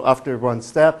 So after one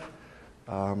step,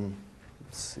 let's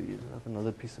see, I have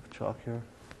another piece of chalk here.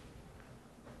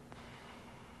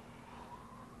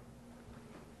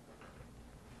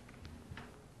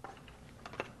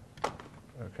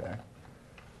 Okay.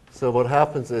 So what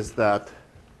happens is that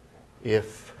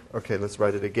if, okay, let's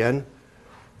write it again.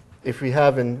 If we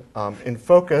have in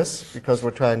focus, because we're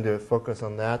trying to focus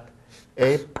on that,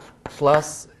 A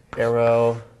plus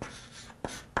arrow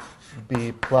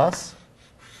B plus,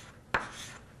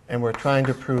 and we're trying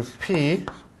to prove P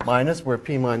minus, where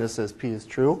P minus says P is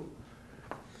true.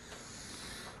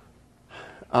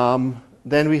 Then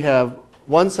we have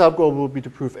one subgoal will be to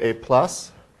prove A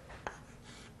plus.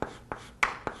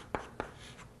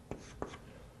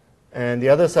 And the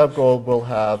other subgoal will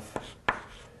have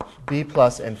B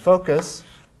plus and focus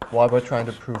while we're trying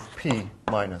to prove P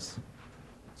minus.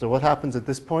 So what happens at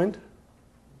this point? You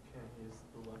can't use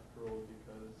the left rule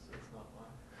because it's not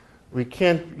left. We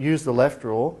can't use the left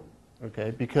rule,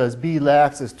 okay, because B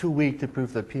lax is too weak to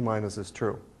prove that P minus is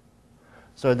true.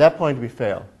 So at that point we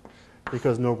fail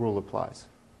because no rule applies.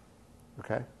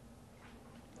 Okay?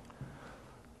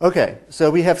 Okay,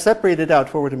 so we have separated out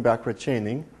forward and backward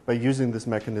chaining by using this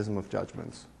mechanism of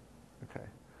judgments. Okay,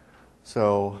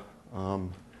 so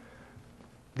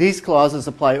these clauses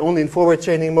apply only in forward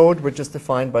chaining mode, which is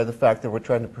defined by the fact that we're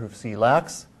trying to prove C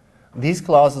lax. These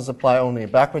clauses apply only in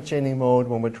backward chaining mode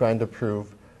when we're trying to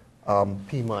prove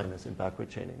P minus in backward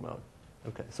chaining mode.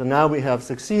 Okay, so now we have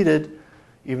succeeded,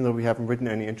 even though we haven't written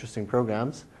any interesting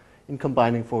programs, in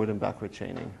combining forward and backward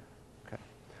chaining. Okay.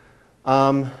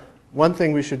 One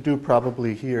thing we should do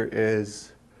probably here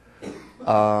is,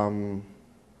 okay,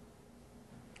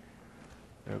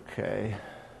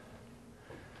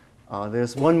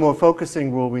 there's one more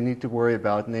focusing rule we need to worry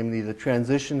about, namely the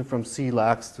transition from C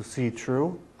lax to C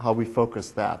true, how we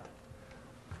focus that.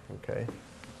 Okay.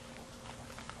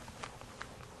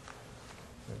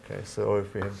 Okay, so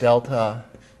if we have delta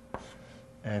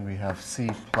and we have C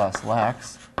plus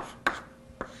lax,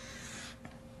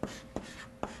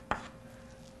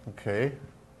 okay,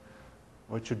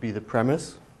 what should be the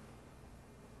premise?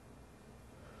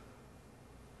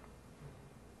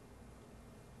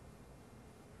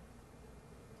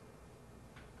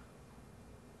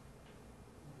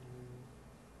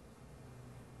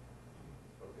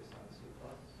 Focus on C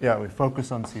plus. Yeah, we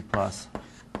focus on C plus.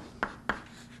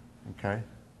 Okay.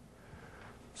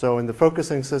 So in the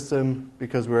focusing system,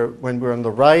 because when we're on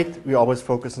the right, we always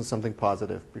focus on something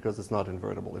positive because it's not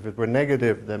invertible. If it were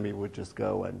negative, then we would just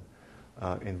go and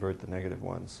invert the negative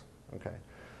ones. Okay.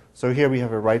 So here we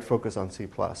have a right focus on C++.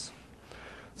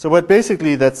 So what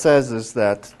basically that says is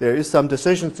that there is some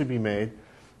decisions to be made.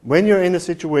 When you're in a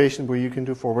situation where you can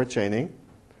do forward chaining,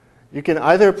 you can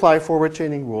either apply forward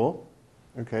chaining rule,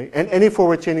 okay, and any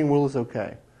forward chaining rule is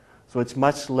okay. So it's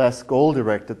much less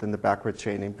goal-directed than the backward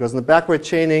chaining, because in the backward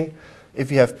chaining,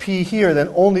 if you have P here, then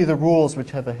only the rules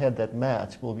which have a head that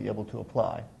match will be able to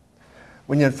apply.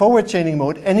 When you're in forward chaining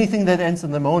mode, anything that ends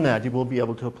in the monad, you will be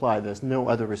able to apply. There's no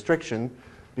other restriction,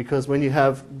 because when you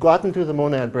have gotten to the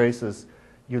monad braces,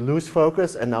 you lose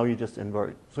focus, and now you just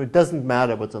invert. So it doesn't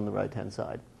matter what's on the right-hand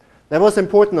side. That was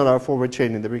important on our forward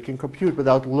chaining, that we can compute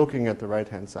without looking at the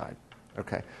right-hand side.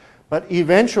 Okay. But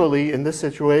eventually, in this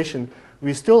situation,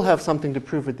 we still have something to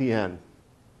prove at the end.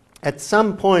 At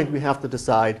some point, we have to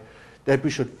decide that we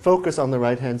should focus on the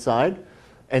right-hand side.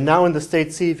 And now in the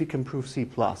state C, if you can prove C++.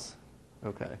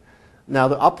 Okay. Now,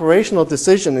 the operational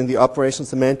decision in the operation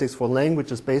semantics for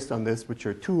languages based on this, which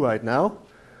are 2 right now,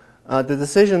 the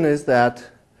decision is that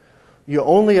you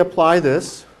only apply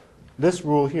this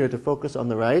rule here to focus on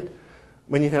the right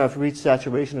when you have reached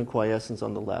saturation and quiescence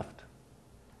on the left.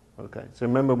 Okay, so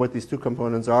remember what these 2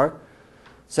 components are.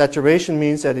 Saturation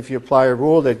means that if you apply a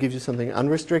rule that gives you something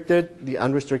unrestricted, the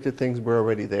unrestricted things were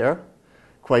already there.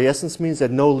 Quiescence means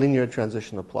that no linear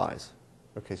transition applies.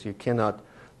 Okay, so you cannot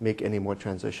make any more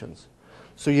transitions.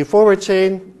 So you forward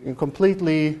chain in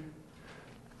completely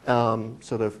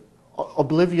sort of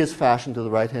oblivious fashion to the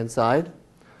right-hand side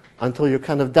until you're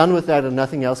kind of done with that and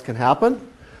nothing else can happen.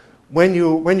 When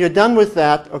you're done with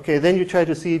that, okay, then you try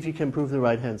to see if you can prove the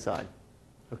right-hand side.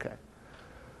 Okay.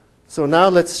 So now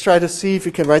let's try to see if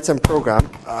you can write some program.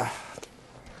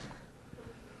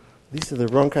 These are the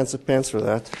wrong kinds of pants for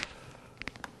that.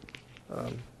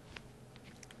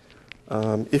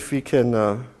 If we can,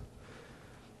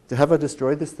 have I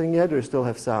destroyed this thing yet, or still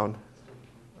have sound?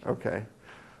 Okay.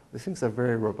 These things are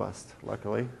very robust,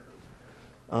 luckily.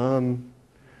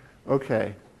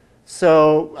 Okay.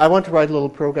 So I want to write a little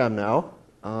program now,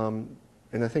 and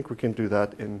I think we can do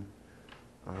that in,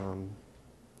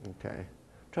 okay.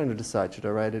 I'm trying to decide, should I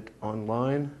write it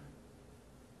online?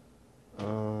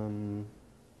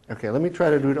 Okay, let me try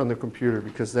to do it on the computer,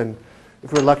 because then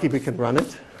if we're lucky, we can run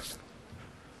it.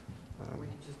 We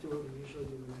can just do what we usually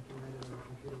do, and I can write it on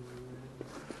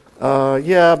the computer.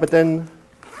 Yeah, but then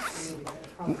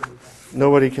Probably better.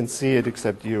 nobody can see it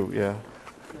except you, yeah. No,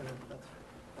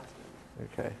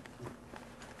 that's Okay.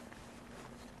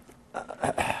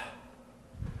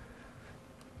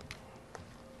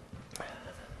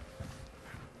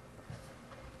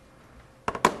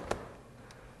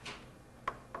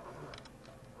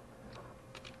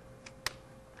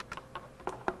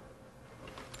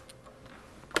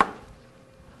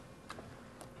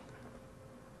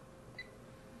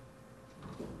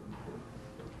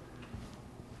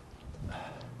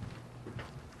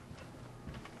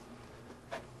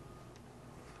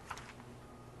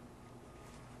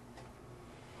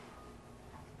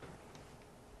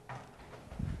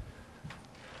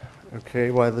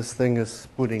 Okay, while this thing is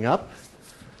booting up.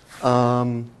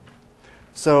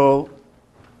 So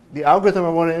the algorithm I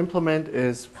want to implement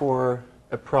is for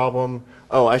a problem.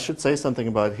 Oh, I should say something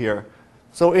about here.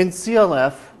 So in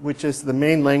CLF, which is the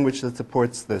main language that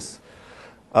supports this,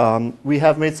 we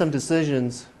have made some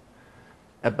decisions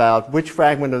about which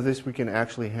fragment of this we can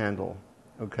actually handle.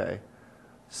 Okay,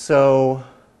 so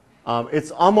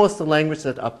it's almost the language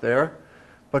that's up there,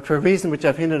 but for a reason which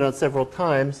I've hinted at several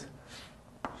times,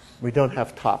 we don't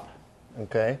have top,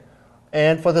 okay?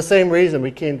 And for the same reason,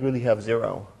 we can't really have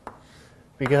 0,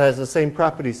 because it has the same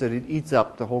properties that it eats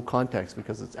up the whole context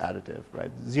because it's additive,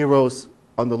 right? Zeros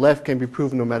on the left can be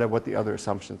proven no matter what the other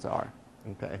assumptions are,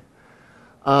 okay?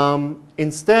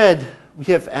 Instead, we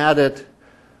have added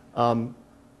affine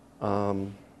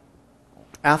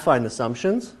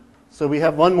assumptions. So we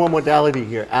have one more modality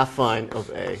here, affine of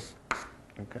A,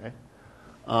 okay?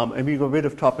 And we got rid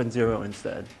of top and 0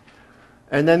 instead.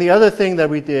 And then the other thing that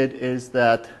we did is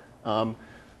that you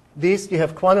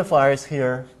have quantifiers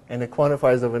here, and it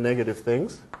quantifies over negative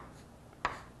things,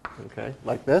 okay,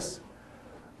 like this.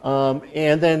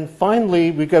 And then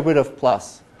finally, we got rid of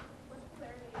plus. What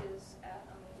polarity is at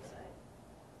on the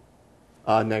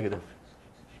other side? Negative.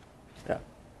 Yeah.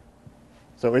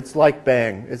 So it's like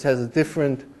bang. It has a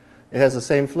different, it has the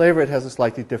same flavor, it has a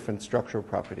slightly different structural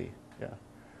property. Yeah.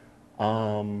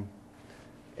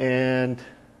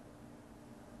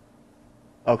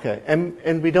 Okay,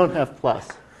 and we don't have plus.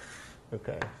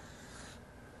 Okay.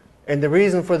 And the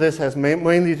reason for this has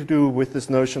mainly to do with this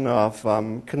notion of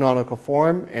canonical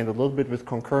form and a little bit with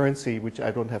concurrency, which I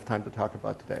don't have time to talk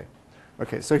about today.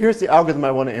 Okay, so here's the algorithm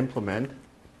I want to implement.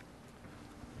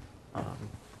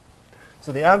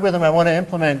 So the algorithm I want to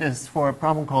implement is for a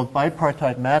problem called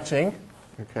bipartite matching.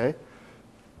 Okay.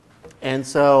 And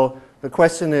so the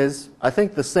question is, I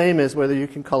think the same is whether you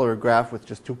can color a graph with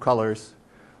just two colors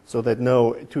so that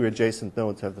no two adjacent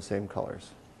nodes have the same colors.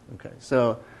 Okay.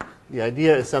 So the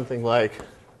idea is something like,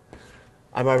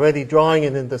 I'm already drawing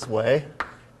it in this way.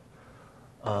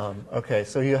 Okay,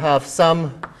 so you have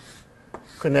some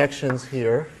connections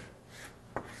here.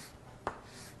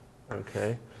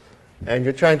 Okay. And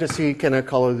you're trying to see, can I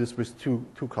color this with two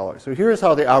colors? So here's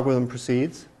how the algorithm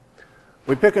proceeds.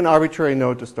 We pick an arbitrary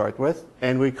node to start with,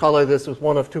 and we color this with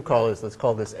one of two colors. Let's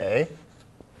call this A.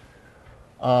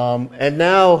 And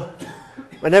now,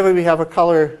 whenever we have a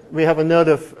color, we have a node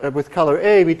with color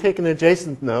A, we take an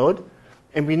adjacent node,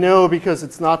 and we know because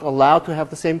it's not allowed to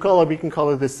have the same color, we can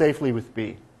color this safely with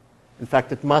B. In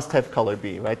fact, it must have color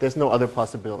B, right? There's no other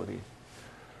possibility.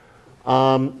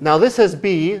 Now this has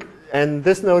B, and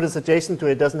this node is adjacent to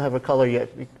it. It doesn't have a color yet.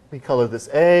 We color this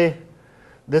A.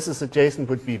 This is adjacent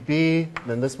would be B.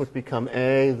 Then this would become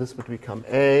A. This would become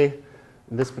A.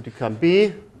 And this would become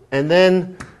B. And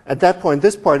then at that point,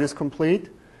 this part is complete.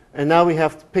 And now we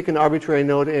have to pick an arbitrary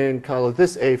node and color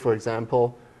this A, for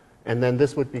example. And then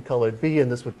this would be colored B, and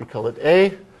this would be colored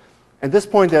A. At this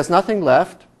point, there's nothing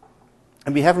left.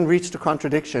 And we haven't reached a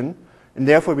contradiction. And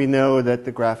therefore, we know that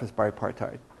the graph is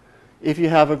bipartite. If you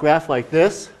have a graph like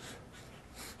this,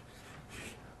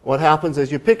 what happens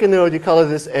is you pick a node, you color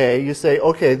this A, you say,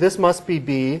 okay, this must be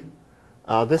B,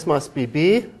 this must be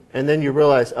B, and then you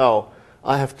realize, oh,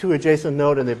 I have two adjacent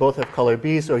nodes and they both have color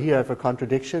B, so here I have a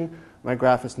contradiction. My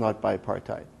graph is not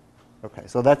bipartite. Okay,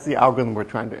 so that's the algorithm we're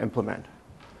trying to implement.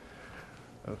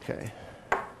 Okay.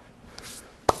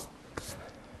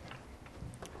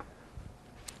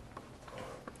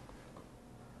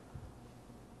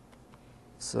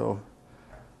 So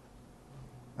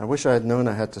I wish I had known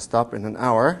I had to stop in an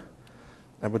hour.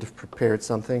 I would have prepared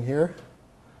something here.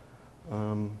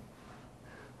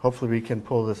 Hopefully we can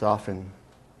pull this off in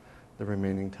the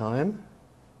remaining time.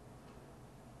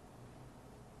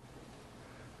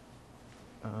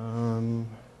 Maybe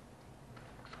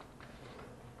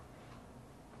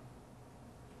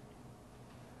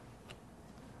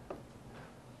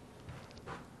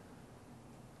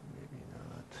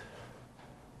not.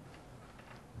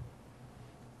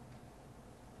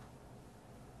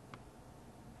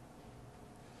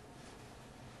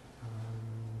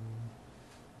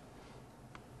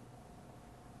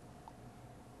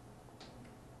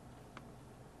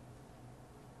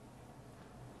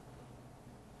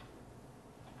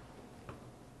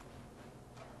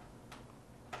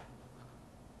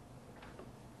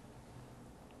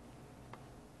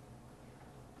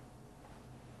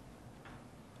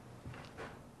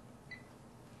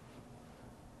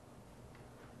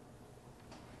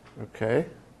 Okay,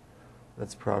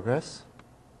 that's progress.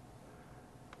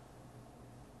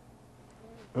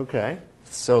 Okay,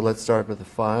 so let's start with the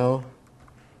file.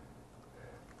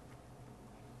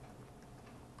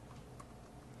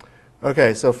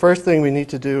 Okay, so first thing we need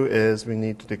to do is we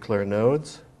need to declare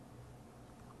nodes.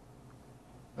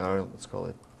 Let's call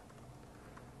it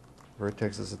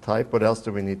vertex as a type. What else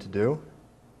do we need to do?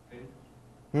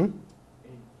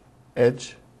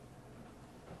 Edge.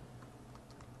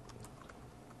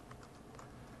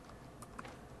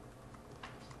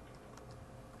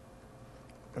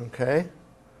 Okay.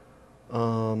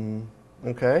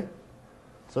 Okay.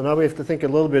 So now we have to think a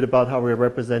little bit about how we're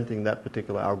representing that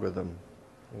particular algorithm.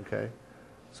 Okay.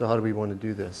 So how do we want to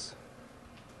do this?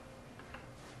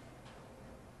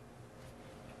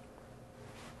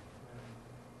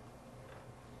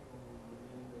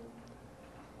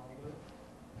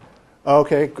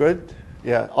 Okay, good.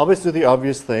 Yeah, always do the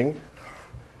obvious thing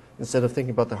instead of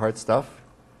thinking about the hard stuff.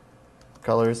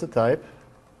 Color is a type.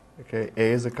 Okay,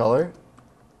 A is a color.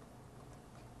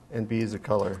 And B is a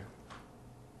color.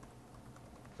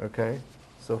 Okay,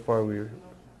 so far we're...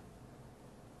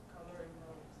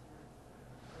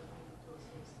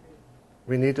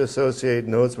 We need to associate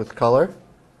nodes with color.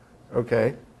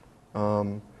 Okay.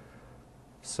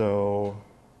 So...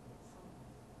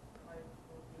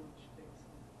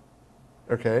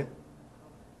 Okay.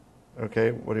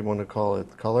 Okay, what do you want to call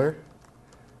it? Color.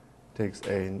 Takes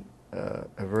a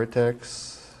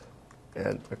vertex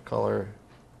and a color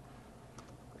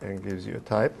and gives you a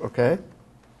type. Okay.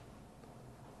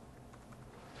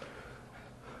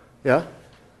 Yeah?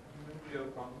 Maybe a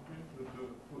consequence to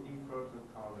infer the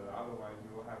color, otherwise you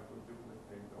will have to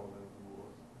duplicate all the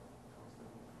rules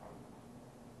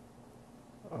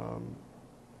constantly.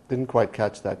 Didn't quite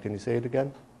catch that. Can you say it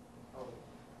again? Oh,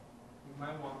 you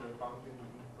might want the function to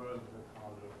infer the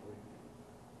color for you.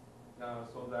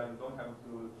 So that you don't have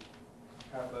to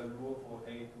have a rule for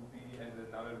A to B and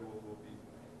another rule for B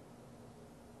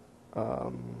to A.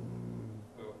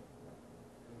 Well,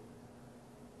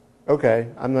 Okay,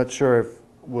 I'm not sure if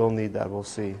we'll need that. We'll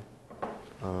see.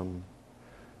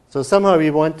 So somehow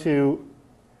we want to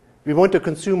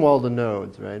consume all the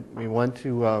nodes, right? We want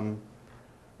to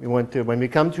when we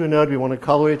come to a node, we want to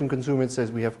color it and consume it. It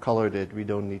says we have colored it. We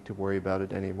don't need to worry about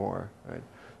it anymore, right?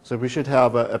 So we should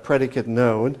have a predicate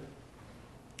node,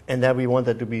 and that we want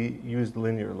that to be used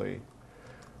linearly.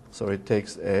 So it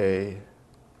takes a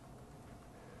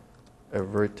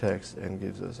vertex and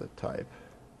gives us a type.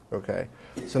 Okay,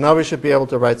 so now we should be able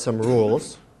to write some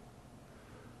rules.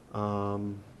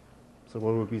 So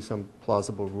what would be some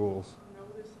plausible rules?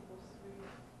 Noticeable sweep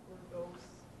for those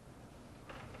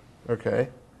Okay,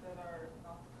 that are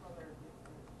not colored.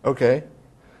 okay.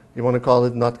 You want to call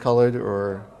it not colored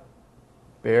or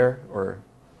bare or?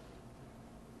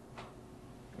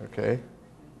 Okay.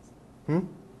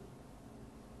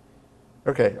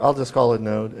 Okay, I'll just call it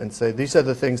node and say these are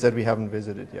the things that we haven't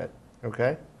visited yet.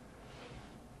 Okay?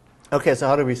 Okay, so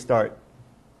how do we start?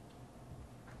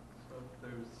 So if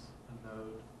there's a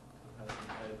node that has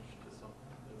an edge to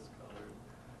something that's colored,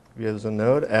 There's a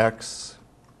node x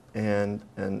and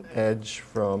an edge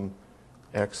from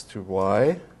x to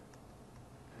y.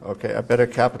 Okay, I better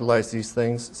capitalize these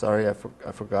things. Sorry, I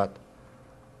forgot.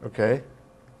 Okay.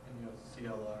 and you have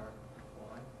CLR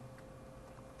Y,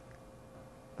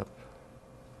 Up.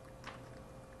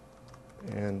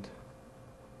 And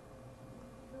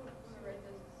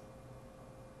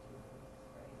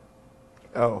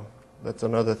oh, that's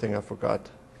another thing I forgot.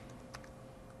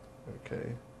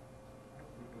 Okay.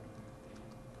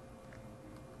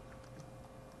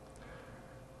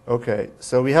 Okay,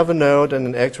 so we have a node and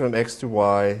an edge from x to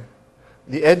y.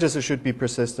 The edges should be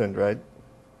persistent, right?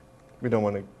 We don't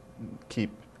want to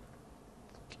keep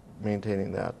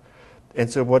maintaining that. And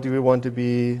so what do we want to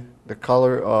be? The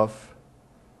color of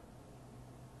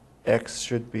x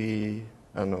should be,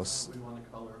 I don't know, we want a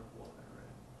color of Y,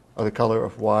 right? or the color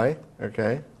of y.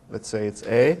 Okay, let's say it's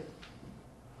A. Then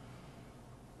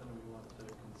we want to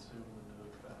consume the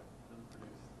node fact and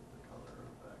produce the color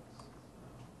of X,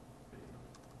 B.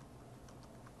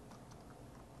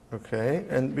 Okay,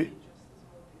 and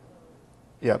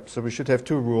yep, so we should have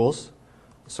two rules.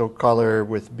 So color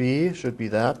with B should be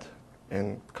that,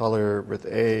 and color with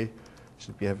A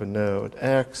should be have a node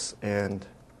X and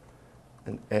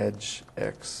an edge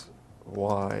X,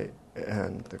 Y,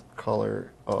 and the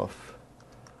color of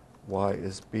Y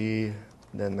is B.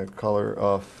 Then the color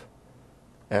of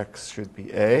X should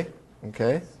be A.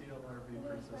 Okay, CLR be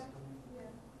persistent?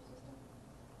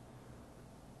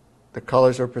 the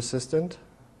colors are persistent.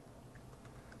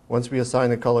 Once we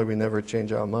assign a color, we never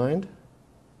change our mind.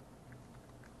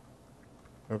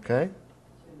 Okay.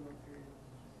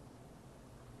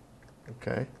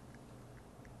 Okay.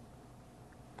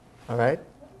 All right.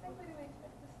 What exactly do we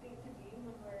expect the state to be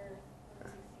when we're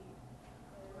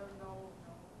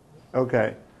No.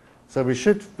 Okay. So we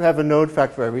should have a node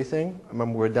fact for everything.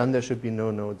 When we're done, there should be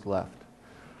no nodes left.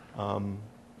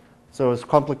 So as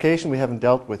complication we haven't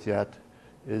dealt with yet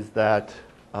is that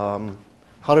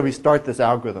how do we start this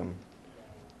algorithm?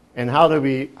 And how do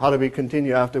we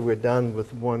continue after we're done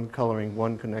with one coloring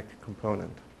one connected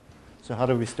component? So how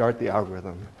do we start the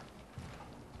algorithm?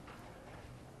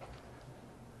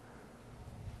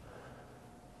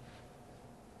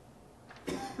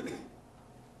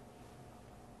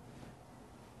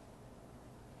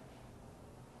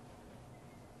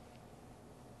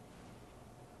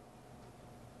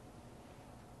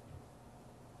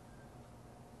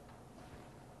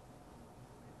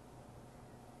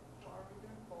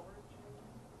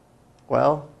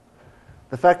 Well,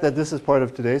 the fact that this is part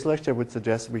of today's lecture would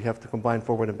suggest we have to combine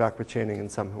forward and backward chaining in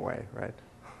some way, right?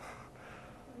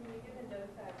 We get a node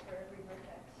fact for every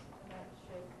vertex, and that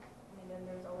should, then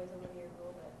there's always a linear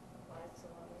rule that applies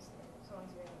so long as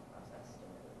you're in the process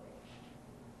deliberately.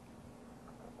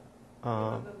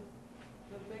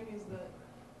 The thing is that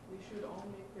we should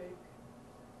only pick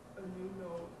a new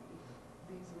node if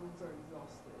these rules are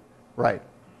exhausted. Right.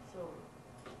 So,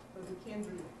 but we can't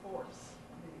really force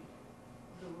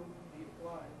the rule to be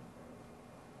applied.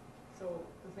 So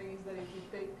the thing is that if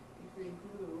we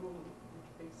include a rule which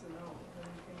picks a node, then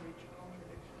we can reach a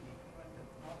contradiction even when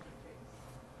that's not the case,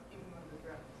 even when the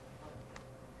graph is applied.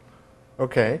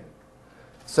 Okay.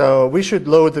 So we should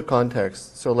load the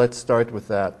context. So let's start with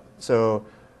that. So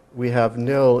we have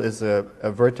nil is a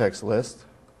vertex list.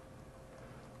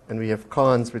 And we have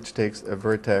cons, which takes a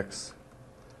vertex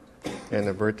and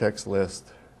a vertex list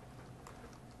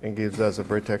and gives us a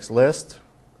vertex list.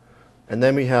 And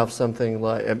then we have something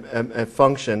like a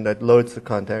function that loads the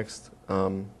context,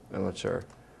 I'm not sure.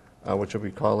 What should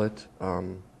we call it?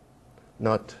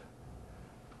 Not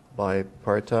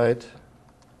bipartite,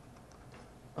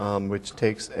 which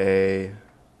takes a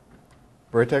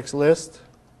vertex list.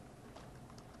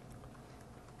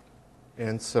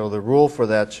 And so the rule for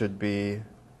that should be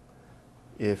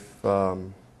if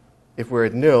we're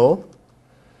at nil,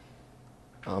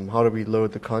 how do we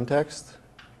load the context?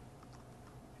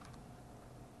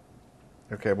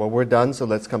 Okay, well, we're done, so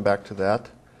let's come back to that.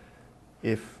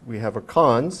 If we have a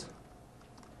cons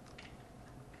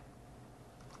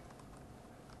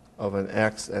of an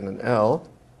X and an L,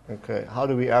 okay, how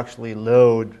do we actually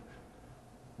load,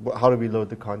 how do we load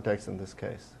the context in this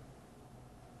case?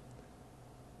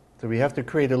 So we have to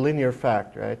create a linear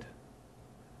fact, right?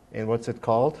 And what's it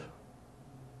called?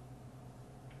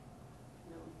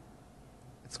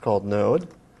 It's called node.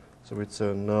 So it's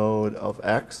a node of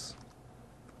X,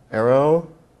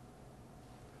 arrow,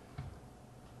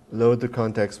 load the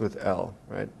context with L,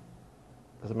 right?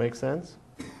 Does it make sense?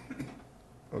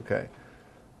 Okay.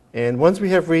 And once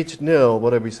we have reached nil,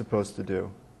 what are we supposed to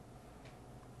do?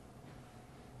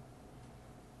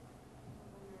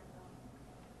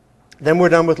 Then we're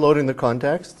done with loading the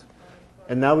context.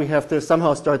 And now we have to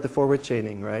somehow start the forward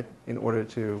chaining, right, in order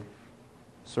to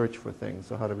search for things.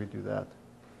 So how do we do that?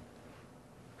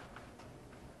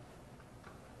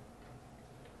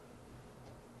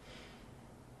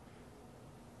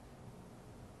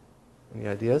 Any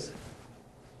ideas?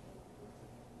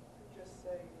 Just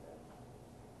say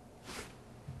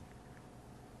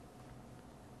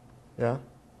that, Yeah? or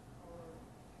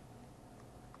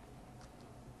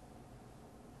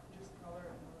just color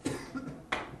it.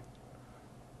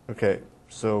 Okay,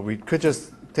 so we could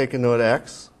just take a node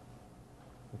X,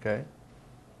 okay?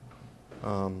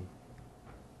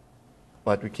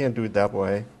 But we can't do it that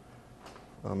way.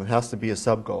 It has to be a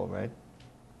subgoal, right?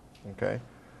 Okay,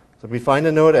 so we find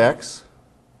a node X,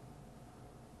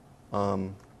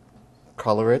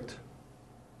 color it,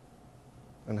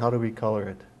 and how do we color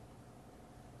it?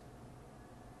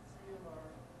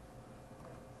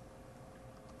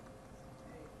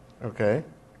 Okay.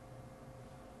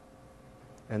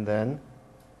 And then?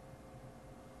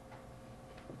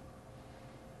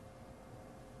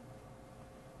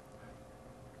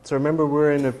 So remember,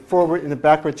 we're in a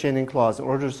backward chaining clause. In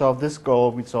order to solve this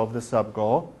goal, we solve this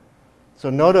sub-goal.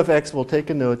 So node of X will take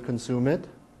a node, consume it.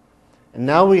 And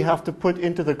now we have to put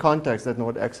into the context that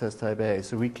node X has type A.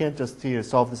 So we can't just here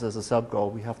solve this as a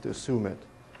sub-goal. We have to assume it.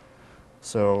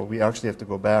 So we actually have to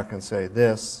go back and say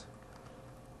this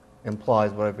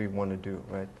implies whatever we want to do,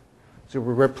 right? So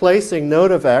we're replacing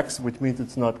node of X, which means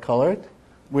it's not colored,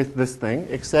 with this thing,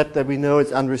 except that we know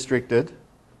it's unrestricted.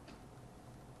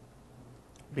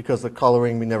 Because the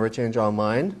coloring, we never change our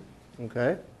mind.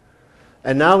 Okay?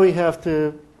 And now we have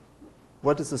to,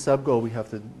 what is the sub-goal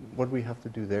what do we have to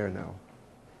do there now?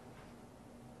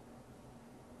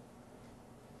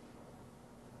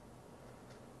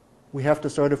 We have to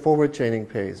start a forward chaining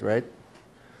phase, right?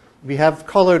 We have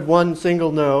colored one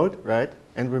single node, right?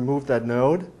 And removed that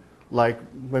node. Like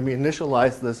when we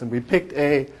initialized this and we picked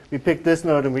this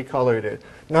node and we colored it.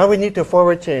 Now we need to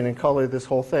forward chain and color this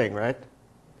whole thing, right?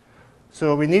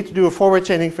 So we need to do a forward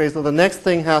chaining phase. So the next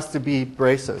thing has to be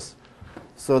braces.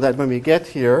 So that when we get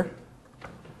here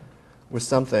with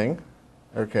something,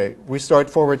 okay, we start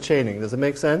forward chaining. Does it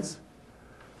make sense?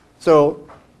 So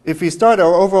if we start,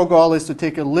 our overall goal is to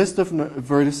take a list of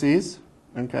vertices,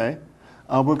 okay?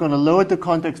 We're going to load the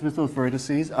context with those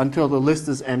vertices until the list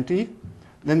is empty.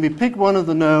 Then we pick one of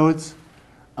the nodes,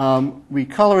 we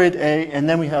color it A, and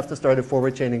then we have to start a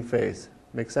forward chaining phase.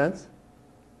 Make sense?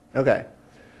 Okay.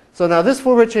 So now this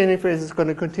forward chaining phase is going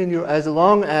to continue as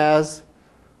long as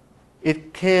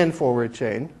it can forward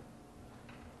chain.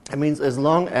 It means as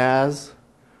long as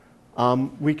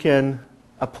we can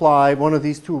apply one of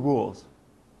these two rules.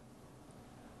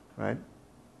 Right?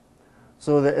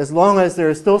 So that as long as there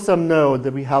is still some node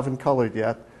that we haven't colored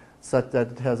yet, such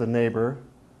that it has a neighbor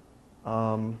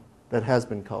that has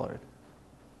been colored.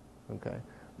 Okay.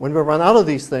 When we run out of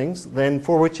these things, then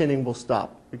forward chaining will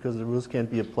stop because the rules can't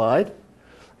be applied.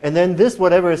 And then this,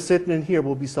 whatever is sitting in here,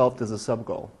 will be solved as a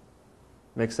sub-goal.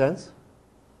 Make sense?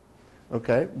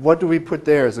 Okay. What do we put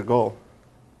there as a goal?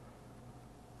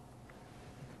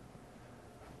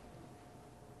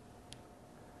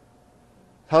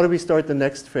 How do we start the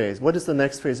next phase? What is the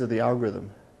next phase of the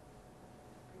algorithm?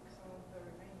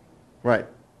 Right.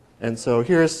 And so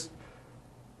here's,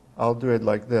 I'll do it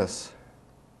like this.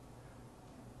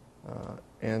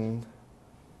 And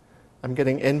I'm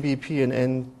getting NBP and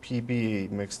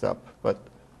NPB mixed up, but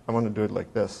I want to do it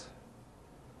like this.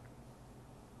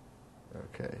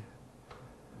 Okay.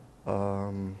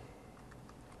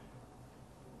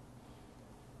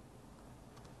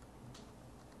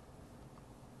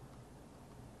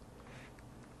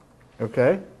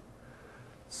 Okay?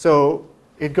 So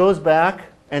it goes back,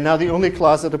 and now the only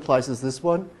clause that applies is this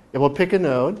one. It will pick a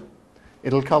node,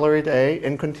 it'll color it A,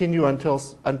 and continue until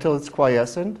it's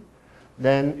quiescent.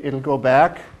 Then it'll go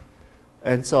back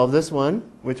and solve this one,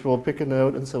 which will pick a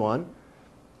node, and so on,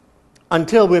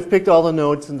 until we've picked all the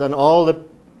nodes and done all the,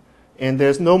 and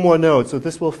there's no more nodes, so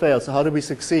this will fail. So how do we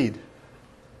succeed?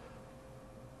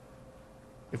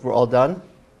 If we're all done?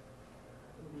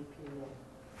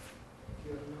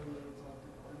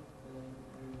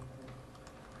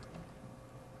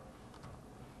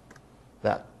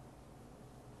 That.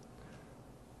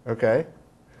 Okay?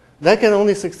 That can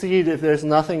only succeed if there's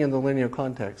nothing in the linear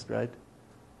context, right?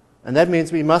 And that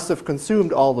means we must have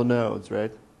consumed all the nodes,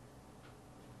 right?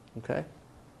 Okay?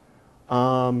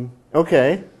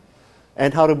 Okay.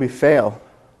 And how do we fail?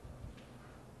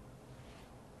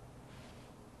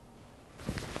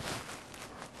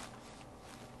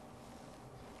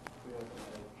 We have an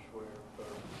edge where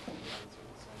both nodes are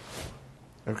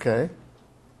the same. Okay.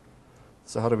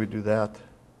 So how do we do that?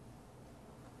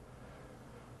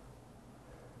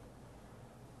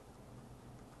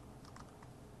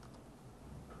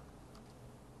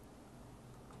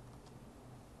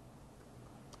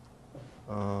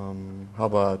 How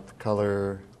about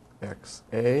color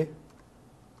XA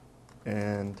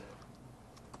and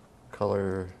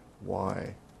color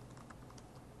YA?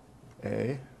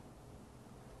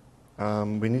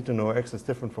 We need to know X is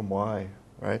different from Y,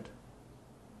 right?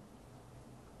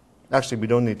 Actually, we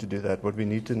don't need to do that. What we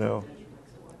need to know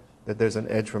that there's an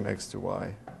edge from X to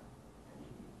Y.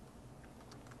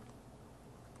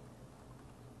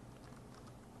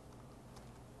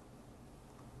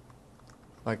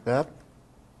 Like that.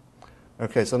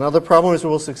 Okay, so now the problem is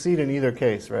we'll succeed in either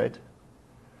case, right?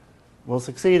 We'll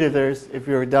succeed if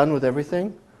we're done with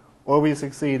everything, or we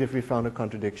succeed if we found a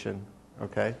contradiction,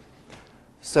 okay?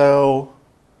 So,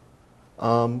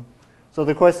 so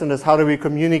the question is, how do we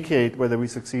communicate whether we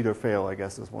succeed or fail, I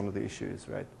guess, is one of the issues,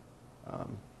 right?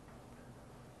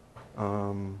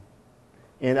 And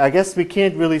I guess we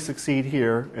can't really succeed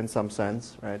here in some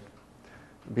sense, right?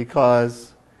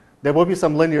 Because there will be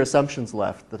some linear assumptions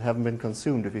left that haven't been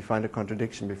consumed if we find a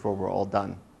contradiction before we're all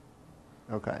done.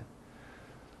 Okay.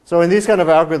 So in these kind of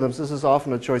algorithms, this is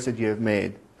often a choice that you have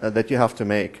made, that you have to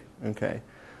make. Okay.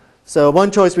 So one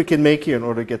choice we can make here in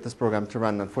order to get this program to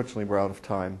run, unfortunately we're out of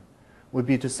time, would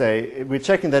be to say, we're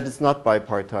checking that it's not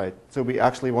bipartite, so we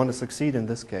actually want to succeed in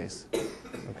this case.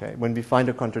 Okay. When we find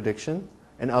a contradiction,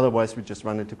 and otherwise we just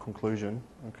run into conclusion.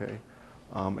 Okay.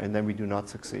 And then we do not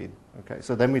succeed. Okay,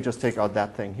 so then we just take out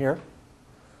that thing here,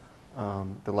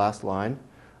 the last line.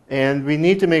 And we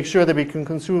need to make sure that we can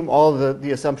consume all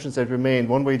the assumptions that remain.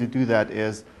 One way to do that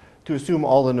is to assume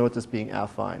all the nodes as being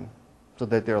affine, so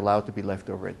that they're allowed to be left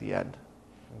over at the end.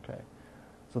 Okay,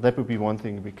 so that would be one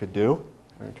thing we could do.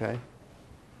 Okay,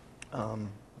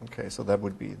 okay, so that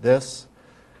would be this.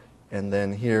 And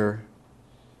then here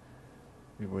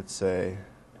we would say,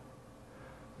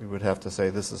 we would have to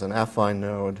say this is an affine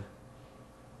node.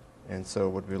 And so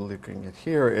what we're looking at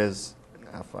here is an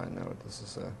affine node. This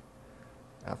is an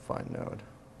affine node.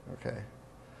 Okay.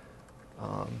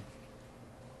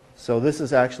 So this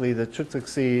is actually that should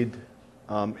succeed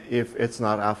if it's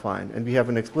not affine. And we have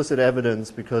an explicit evidence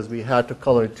because we had to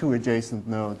color two adjacent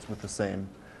nodes with the same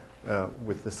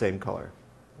color.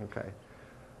 Okay.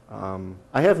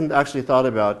 I haven't actually thought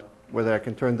about whether I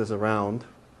can turn this around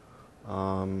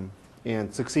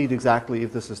and succeed exactly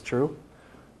if this is true,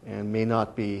 and may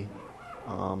not be.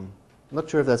 I'm not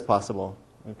sure if that's possible.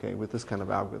 Okay, with this kind of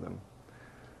algorithm.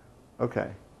 Okay,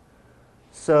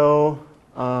 so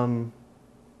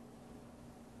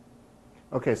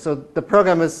okay, so the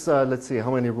program is let's see,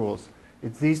 how many rules?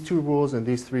 It's these two rules and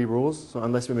these three rules. So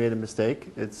unless we made a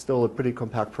mistake, it's still a pretty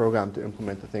compact program to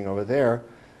implement the thing over there.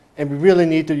 And we really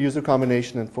need to use a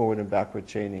combination in forward and backward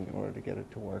chaining in order to get it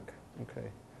to work.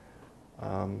 Okay.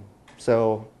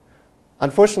 So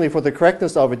unfortunately, for the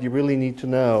correctness of it, you really need to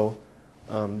know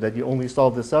that you only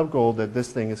solve the subgoal that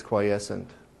this thing is quiescent.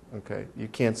 Okay. You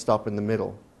can't stop in the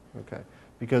middle. Okay.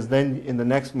 Because then in the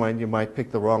next line, you might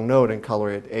pick the wrong node and color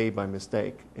it A by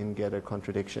mistake and get a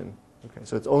contradiction. Okay.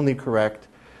 So it's only correct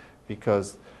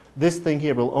because this thing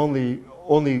here will only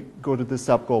go to this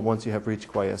subgoal once you have reached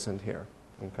quiescent here.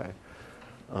 Okay.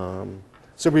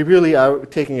 So we really are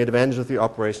taking advantage of the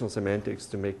operational semantics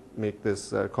to make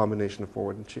this combination of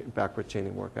forward and backward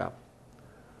chaining work out.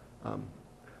 All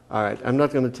right, I'm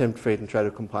not going to tempt fate and try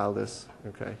to compile this.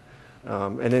 Okay.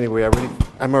 And anyway,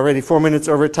 I'm already 4 minutes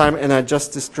over time, and I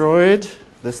just destroyed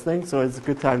this thing, so it's a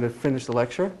good time to finish the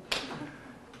lecture.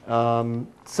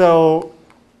 Next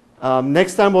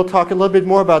time we'll talk a little bit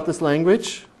more about this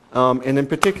language, And in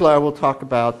particular, I will talk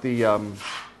about the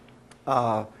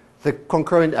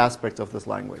concurrent aspects of this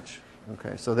language.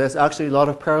 Okay, so there's actually a lot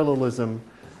of parallelism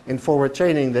in forward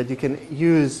chaining that you can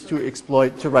use to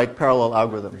exploit, to write parallel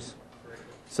algorithms.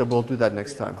 So we'll do that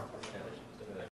next time.